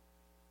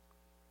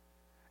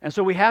 And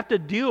so we have to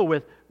deal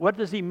with, what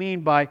does he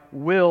mean by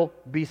will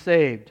be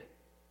saved?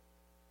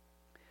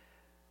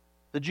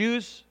 The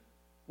Jews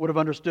would have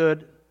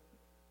understood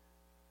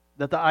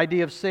that the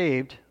idea of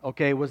saved,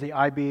 was the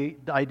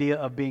idea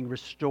of being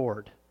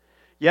restored.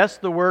 Yes,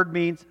 the word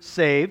means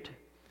saved,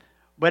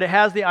 but it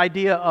has the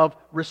idea of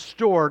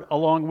restored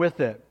along with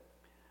it.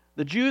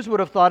 The Jews would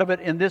have thought of it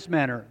in this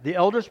manner. The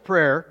elder's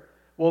prayer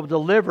will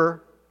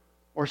deliver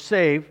or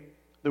save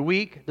the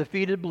weak,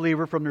 defeated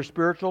believer from their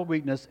spiritual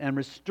weakness and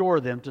restore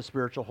them to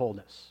spiritual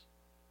wholeness.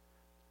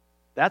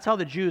 That's how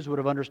the Jews would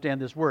have understood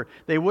this word.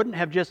 They wouldn't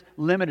have just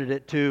limited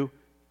it to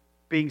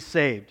being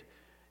saved.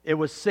 It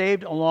was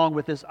saved along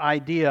with this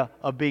idea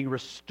of being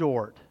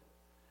restored.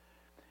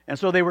 And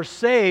so they were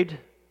saved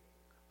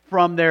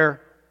from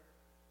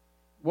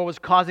what was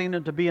causing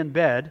them to be in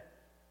bed,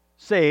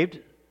 saved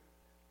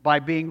by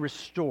being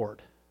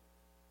restored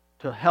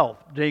to health,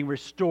 being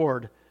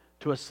restored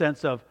to a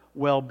sense of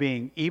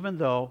well-being, even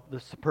though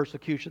the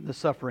persecution, the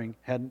suffering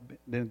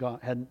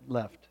hadn't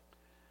left.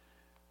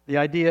 The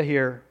idea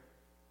here,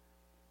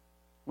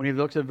 when he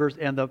looks at verse,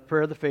 and the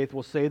prayer of the faith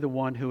will save the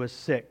one who is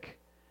sick.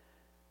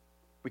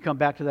 We come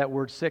back to that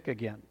word sick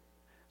again.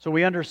 So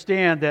we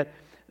understand that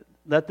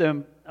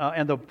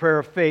and the prayer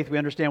of faith, we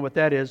understand what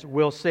that is,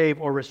 will save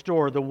or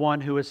restore the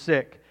one who is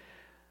sick.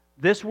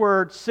 This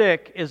word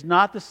sick is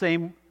not the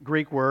same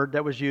Greek word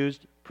that was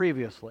used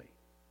previously.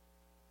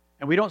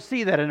 And we don't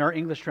see that in our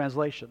English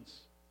translations.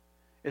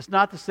 It's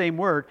not the same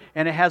word,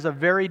 and it has a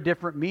very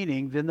different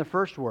meaning than the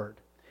first word.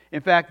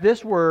 In fact,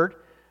 this word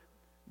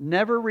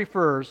never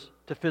refers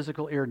to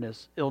physical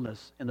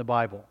illness in the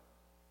Bible.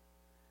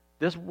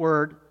 This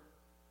word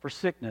for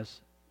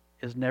sickness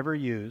is never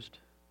used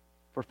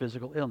for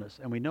physical illness.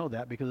 And we know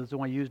that because it's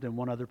only used in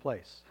one other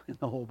place in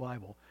the whole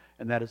Bible.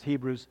 And that is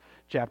Hebrews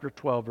chapter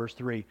 12, verse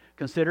 3.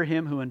 Consider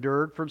him who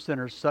endured from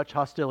sinners such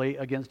hostility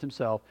against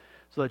himself,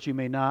 so that you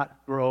may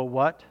not grow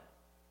what?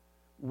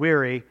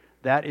 Weary.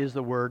 That is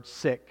the word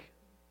sick.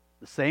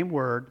 The same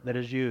word that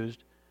is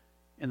used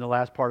in the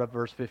last part of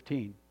verse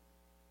 15.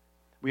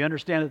 We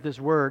understand that this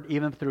word,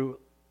 even through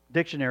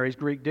dictionaries,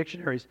 Greek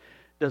dictionaries,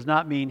 does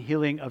not mean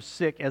healing of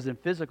sick as in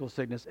physical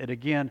sickness. It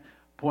again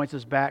points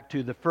us back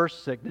to the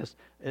first sickness.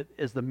 It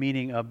is the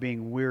meaning of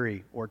being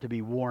weary or to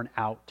be worn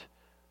out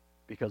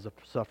because of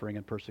suffering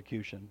and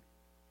persecution.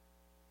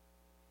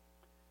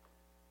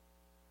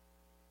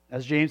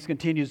 As James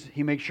continues,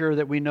 he makes sure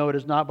that we know it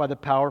is not by the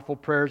powerful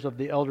prayers of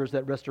the elders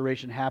that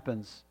restoration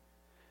happens.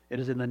 It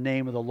is in the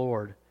name of the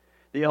Lord.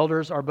 The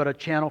elders are but a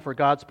channel for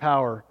God's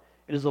power.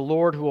 It is the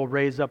Lord who will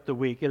raise up the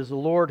weak. It is the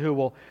Lord who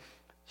will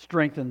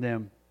strengthen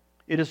them.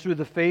 It is through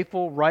the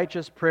faithful,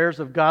 righteous prayers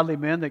of godly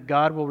men that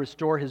God will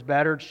restore his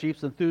battered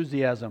sheep's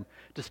enthusiasm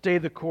to stay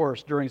the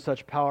course during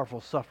such powerful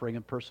suffering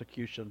and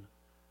persecution.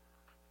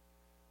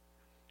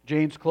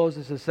 James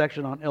closes his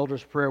section on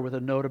elders' prayer with a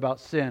note about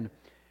sin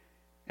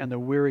and the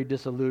weary,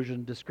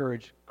 disillusioned,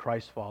 discouraged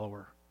Christ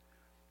follower.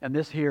 And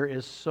this here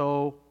is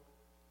so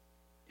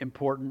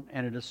important,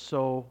 and it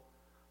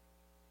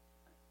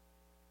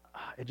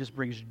just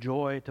brings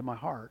joy to my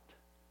heart.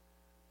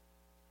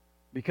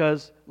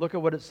 Because look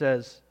at what it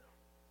says.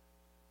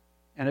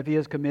 And if he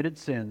has committed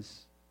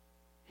sins,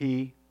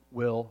 he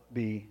will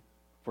be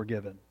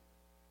forgiven.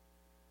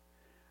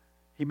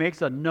 He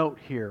makes a note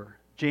here.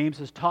 James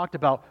has talked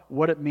about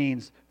what it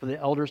means for the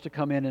elders to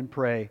come in and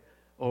pray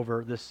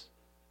over this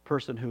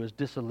person who is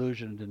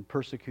disillusioned and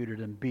persecuted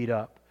and beat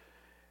up.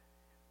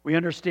 We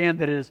understand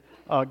that it is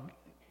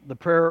the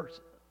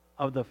prayers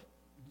of the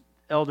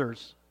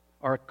elders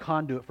are a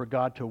conduit for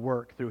God to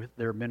work through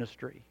their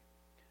ministry.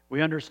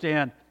 We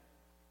understand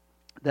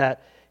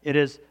that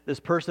this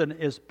person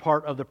is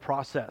part of the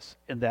process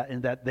in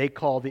that they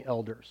call the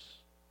elders.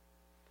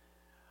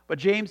 But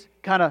James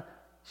kind of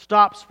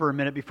stops for a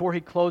minute before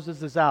he closes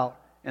this out,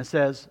 and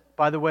says,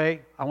 by the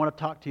way, I want to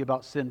talk to you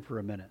about sin for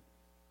a minute.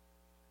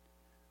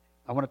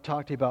 I want to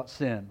talk to you about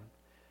sin.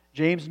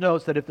 James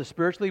notes that if the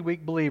spiritually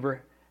weak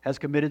believer has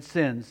committed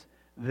sins,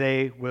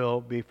 they will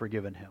be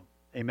forgiven him.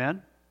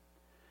 Amen?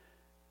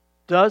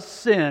 Does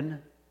sin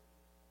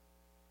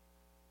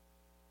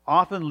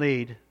often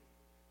lead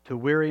to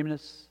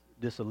weariness,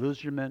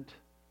 disillusionment,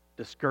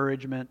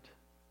 discouragement?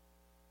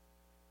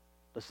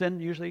 Does sin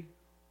usually,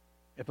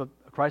 if a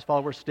Christ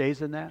follower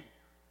stays in that?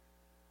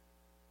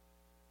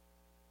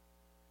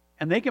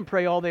 And they can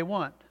pray all they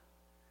want.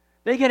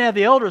 They can have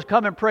the elders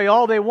come and pray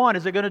all they want.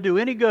 Is it going to do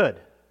any good?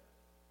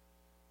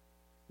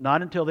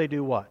 Not until they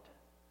do what?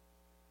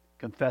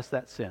 Confess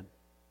that sin.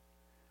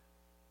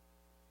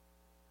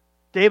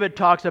 David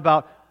talks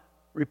about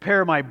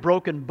repair my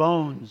broken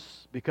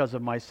bones because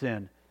of my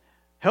sin.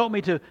 Help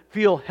me to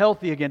feel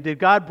healthy again. Did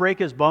God break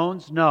his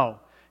bones? No.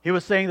 He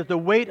was saying that the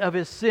weight of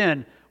his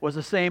sin was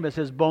the same as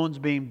his bones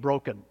being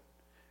broken.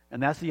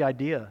 And that's the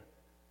idea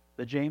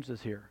that James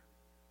is here.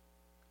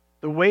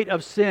 The weight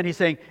of sin. He's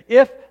saying,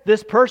 if the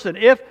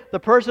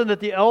person that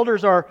the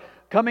elders are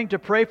coming to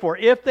pray for,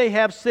 if they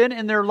have sin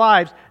in their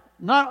lives,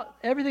 not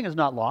everything is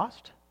not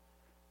lost.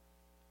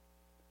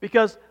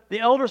 Because the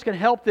elders can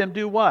help them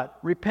do what?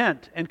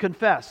 Repent and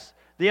confess.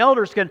 The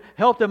elders can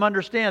help them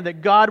understand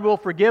that God will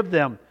forgive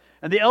them.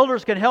 And the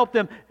elders can help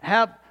them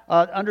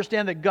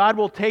understand that God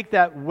will take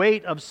that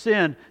weight of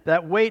sin,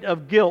 that weight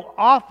of guilt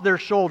off their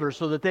shoulders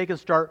so that they can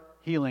start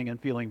healing and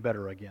feeling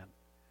better again.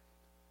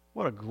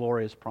 What a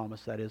glorious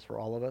promise that is for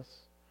all of us.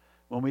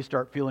 When we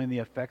start feeling the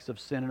effects of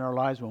sin in our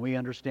lives, when we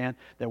understand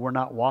that we're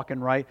not walking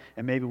right,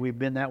 and maybe we've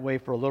been that way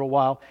for a little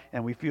while,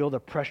 and we feel the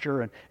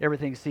pressure and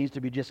everything seems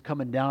to be just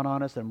coming down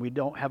on us, and we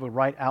don't have a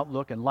right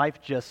outlook, and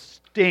life just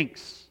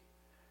stinks.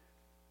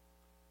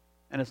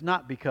 And it's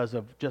not because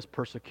of just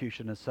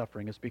persecution and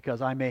suffering. It's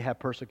because I may have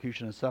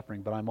persecution and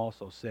suffering, but I'm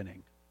also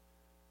sinning.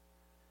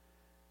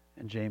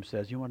 And James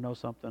says, you want to know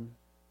something?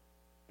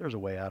 There's a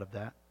way out of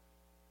that.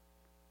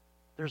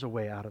 There's a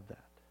way out of that.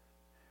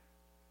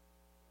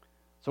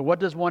 So what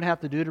does one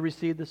have to do to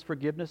receive this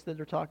forgiveness that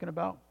they're talking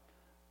about?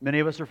 Many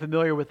of us are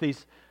familiar with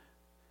these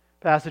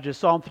passages.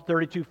 Psalm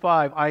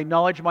 32:5, I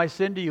acknowledge my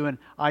sin to you, and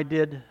I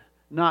did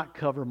not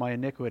cover my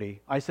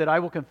iniquity. I said, I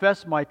will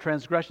confess my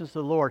transgressions to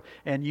the Lord.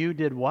 And you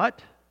did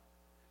what?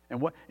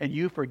 And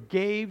you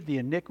forgave the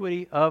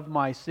iniquity of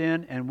my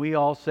sin. And we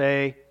all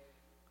say,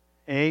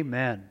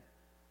 amen.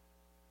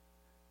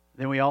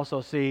 Then we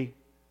also see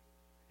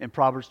in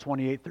Proverbs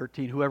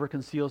 28:13, whoever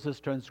conceals his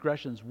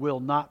transgressions will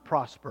not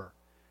prosper,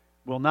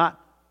 will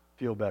not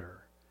feel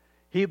better.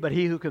 But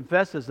he who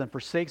confesses and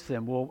forsakes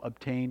them will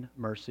obtain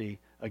mercy.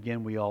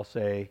 Again, we all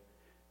say,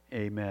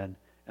 amen.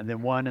 And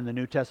then one in the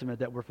New Testament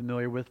that we're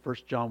familiar with, 1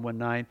 John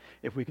 1:9,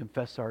 if we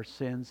confess our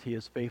sins, he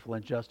is faithful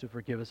and just to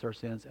forgive us our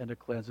sins and to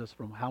cleanse us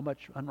from how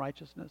much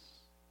unrighteousness?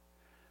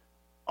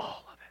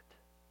 All of it.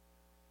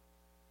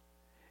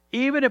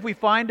 Even if we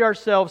find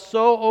ourselves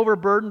so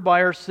overburdened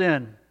by our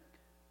sin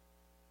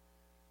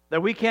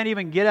that we can't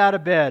even get out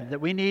of bed,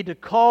 that we need to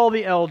call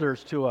the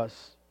elders to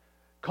us,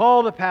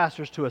 call the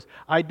pastors to us.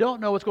 I don't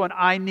know what's going on.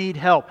 I need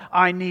help.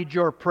 I need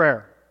your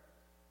prayer.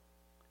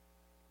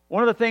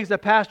 One of the things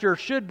that pastor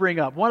should bring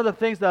up, one of the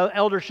things the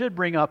elder should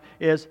bring up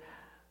is,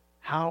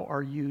 how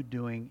are you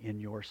doing in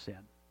your sin?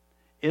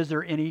 Is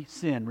there any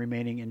sin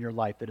remaining in your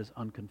life that is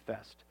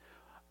unconfessed?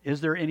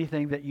 Is there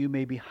anything that you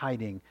may be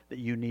hiding that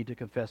you need to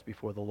confess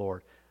before the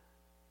Lord?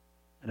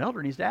 An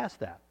elder needs to ask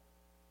that.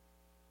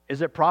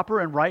 Is it proper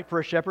and right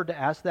for a shepherd to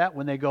ask that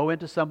when they go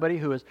into somebody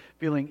who is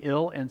feeling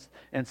ill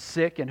and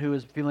sick and who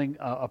is feeling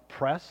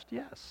oppressed?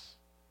 Yes.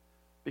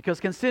 Because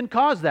can sin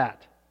cause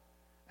that?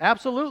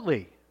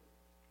 Absolutely.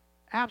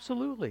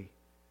 Absolutely.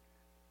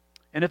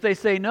 And if they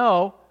say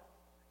no,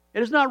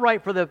 it is not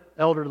right for the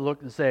elder to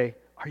look and say,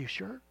 are you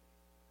sure?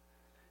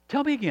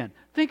 Tell me again.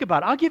 Think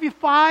about it. I'll give you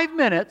 5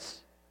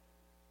 minutes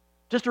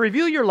just to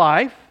review your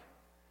life.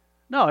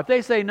 No, if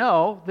they say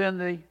no, then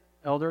the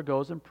elder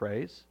goes and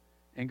prays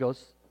and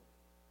goes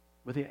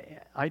with the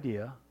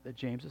idea that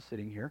James is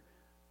sitting here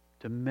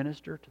to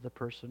minister to the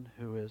person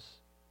who is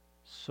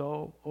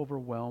so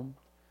overwhelmed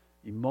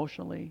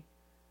emotionally,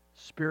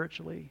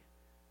 spiritually,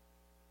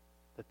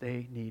 that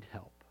they need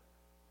help.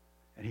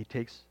 And he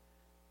takes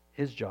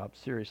his job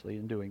seriously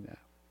in doing that.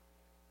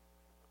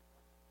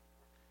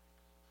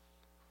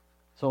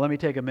 So let me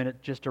take a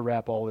minute just to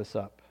wrap all this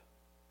up.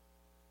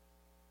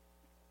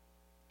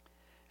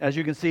 As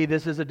you can see,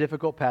 this is a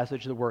difficult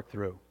passage to work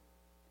through.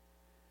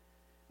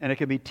 And it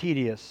can be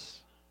tedious.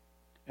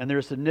 And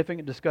there's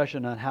significant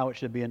discussion on how it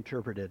should be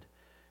interpreted.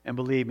 And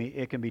believe me,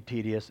 it can be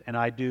tedious. And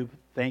I do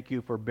thank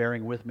you for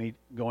bearing with me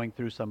going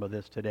through some of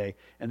this today.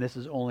 And this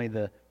is only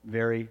the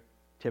very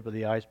tip of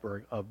the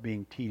iceberg of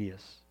being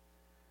tedious.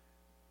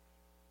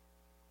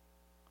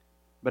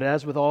 But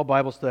as with all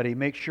Bible study,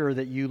 make sure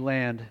that you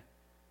land,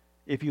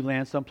 if you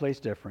land someplace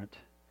different,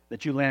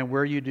 that you land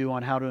where you do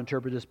on how to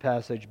interpret this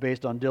passage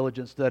based on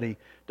diligent study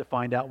to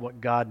find out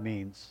what God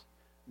means.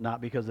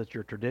 Not because it's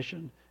your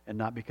tradition and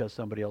not because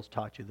somebody else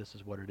taught you this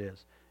is what it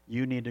is.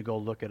 You need to go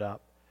look it up.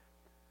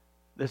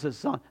 This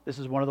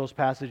is one of those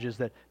passages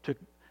that took,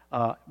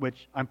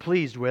 which I'm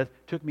pleased with,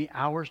 took me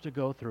hours to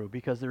go through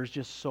because there's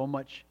just so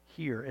much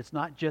here. It's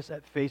not just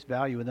at face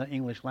value in the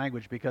English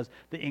language because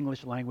the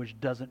English language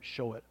doesn't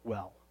show it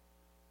well.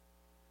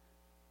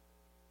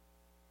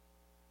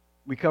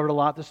 We covered a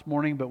lot this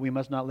morning, but we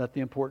must not let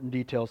the important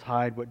details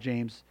hide what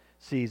James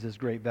sees as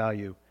great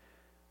value.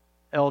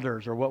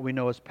 Elders, or what we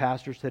know as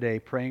pastors today,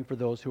 praying for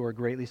those who are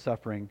greatly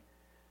suffering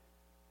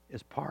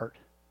is part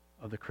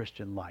of the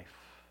Christian life.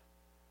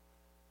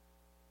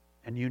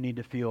 And you need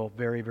to feel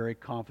very, very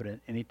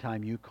confident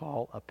anytime you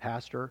call a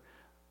pastor,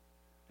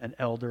 an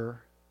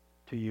elder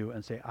to you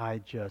and say, I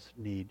just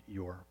need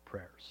your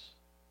prayers.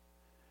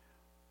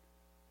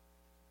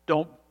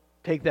 Don't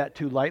take that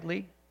too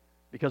lightly,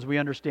 because we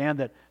understand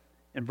that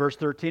in verse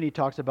 13 he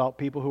talks about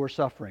people who are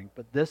suffering.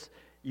 But this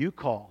you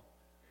call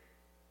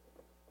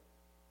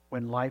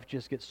when life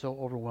just gets so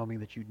overwhelming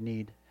that you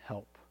need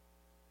help.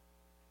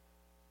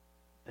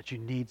 That you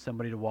need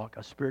somebody to walk,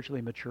 a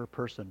spiritually mature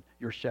person,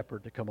 your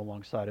shepherd, to come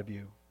alongside of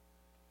you.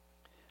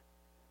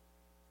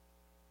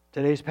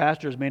 Today's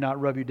pastors may not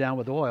rub you down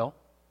with oil.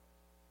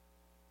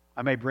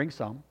 I may bring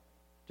some,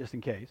 just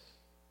in case.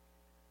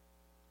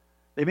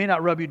 They may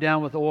not rub you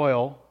down with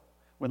oil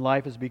when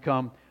life has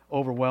become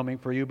overwhelming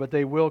for you, but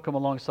they will come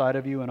alongside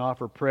of you and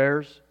offer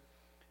prayers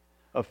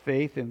of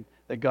faith and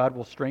that God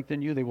will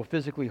strengthen you. They will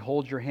physically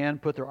hold your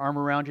hand, put their arm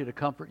around you to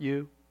comfort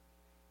you,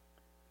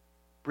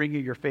 bring you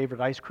your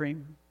favorite ice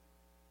cream,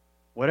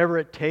 whatever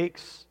it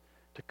takes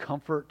to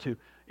comfort, to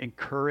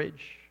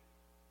encourage.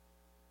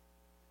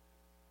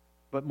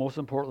 But most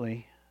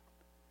importantly,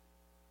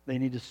 they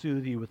need to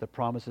soothe you with the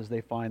promises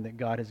they find that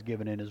God has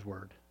given in His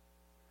Word.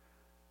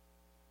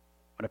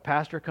 When a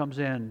pastor comes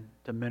in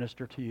to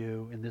minister to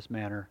you in this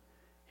manner,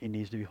 he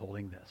needs to be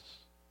holding this.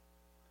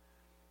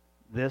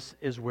 This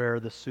is where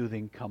the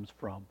soothing comes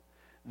from.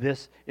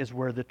 This is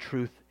where the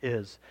truth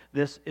is.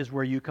 This is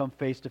where you come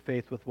face to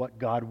face with what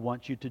God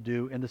wants you to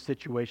do in the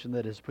situation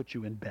that has put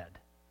you in bed.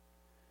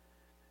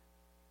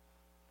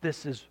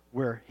 This is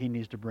where He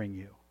needs to bring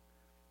you.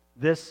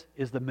 This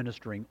is the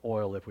ministering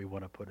oil, if we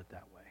want to put it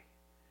that way.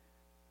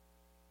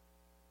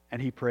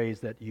 And He prays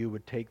that you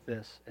would take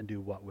this and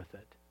do what with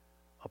it?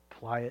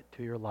 Apply it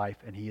to your life,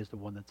 and He is the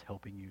one that's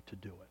helping you to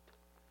do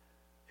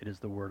it. It is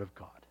the Word of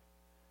God.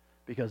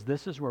 Because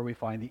this is where we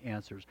find the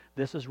answers.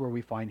 This is where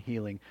we find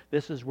healing.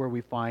 This is where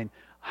we find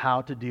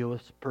how to deal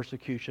with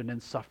persecution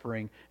and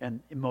suffering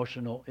and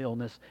emotional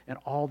illness and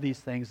all these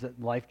things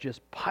that life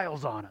just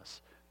piles on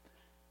us.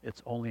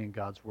 It's only in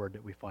God's Word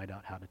that we find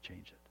out how to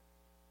change it.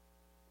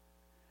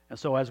 And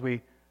so as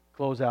we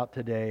close out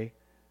today,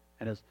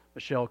 and as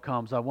Michelle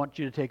comes, I want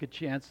you to take a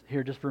chance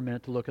here just for a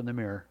minute to look in the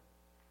mirror.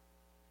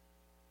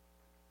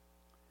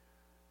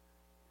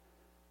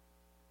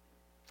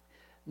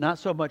 Not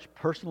so much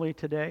personally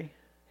today,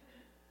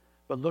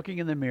 but looking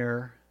in the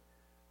mirror,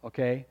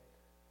 okay?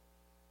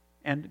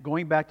 And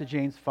going back to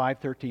James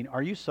 5:13,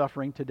 are you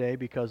suffering today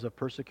because of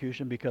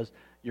persecution, because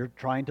you're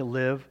trying to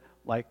live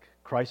like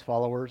Christ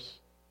followers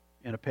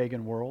in a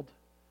pagan world?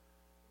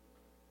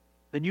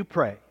 Then you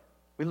pray.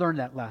 We learned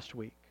that last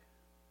week.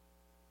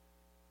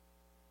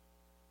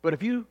 But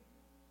if you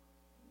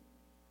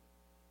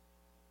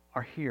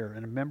are here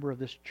and a member of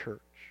this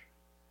church,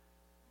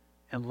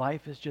 and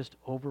life is just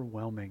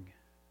overwhelming,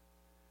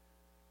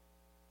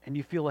 and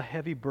you feel a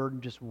heavy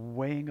burden just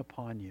weighing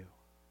upon you,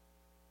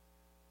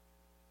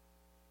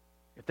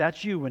 if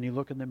that's you when you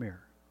look in the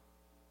mirror,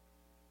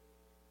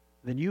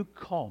 then you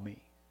call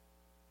me.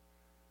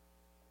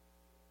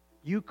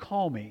 You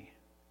call me,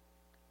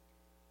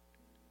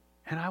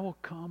 and I will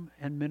come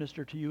and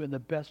minister to you in the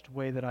best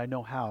way that I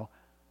know how,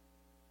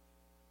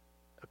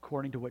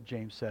 according to what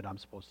James said I'm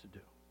supposed to do.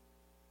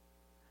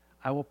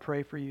 I will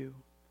pray for you.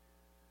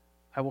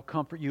 I will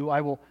comfort you.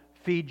 I will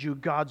feed you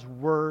God's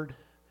Word.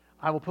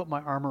 I will put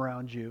my arm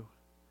around you,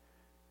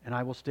 and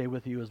I will stay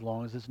with you as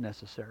long as it's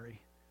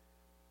necessary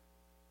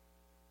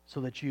so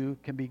that you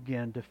can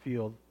begin to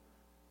feel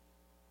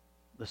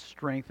the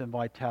strength and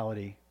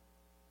vitality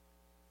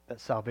that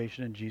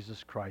salvation in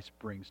Jesus Christ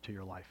brings to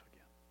your life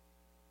again.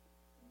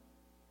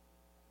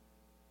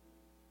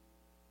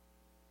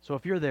 So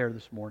if you're there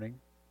this morning,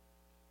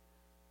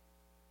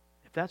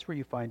 if that's where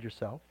you find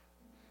yourself,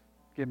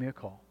 give me a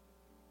call.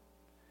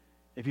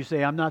 If you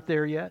say, I'm not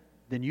there yet,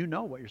 then you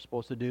know what you're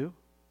supposed to do.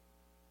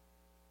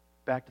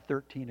 Back to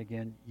 13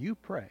 again. You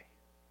pray.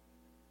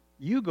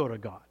 You go to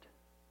God.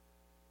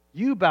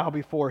 You bow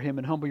before Him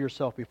and humble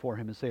yourself before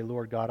Him and say,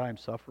 Lord God, I am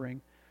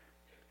suffering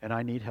and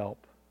I need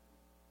help.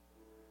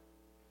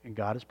 And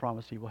God has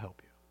promised He will help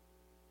you.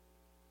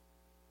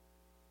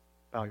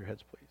 Bow your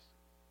heads, please.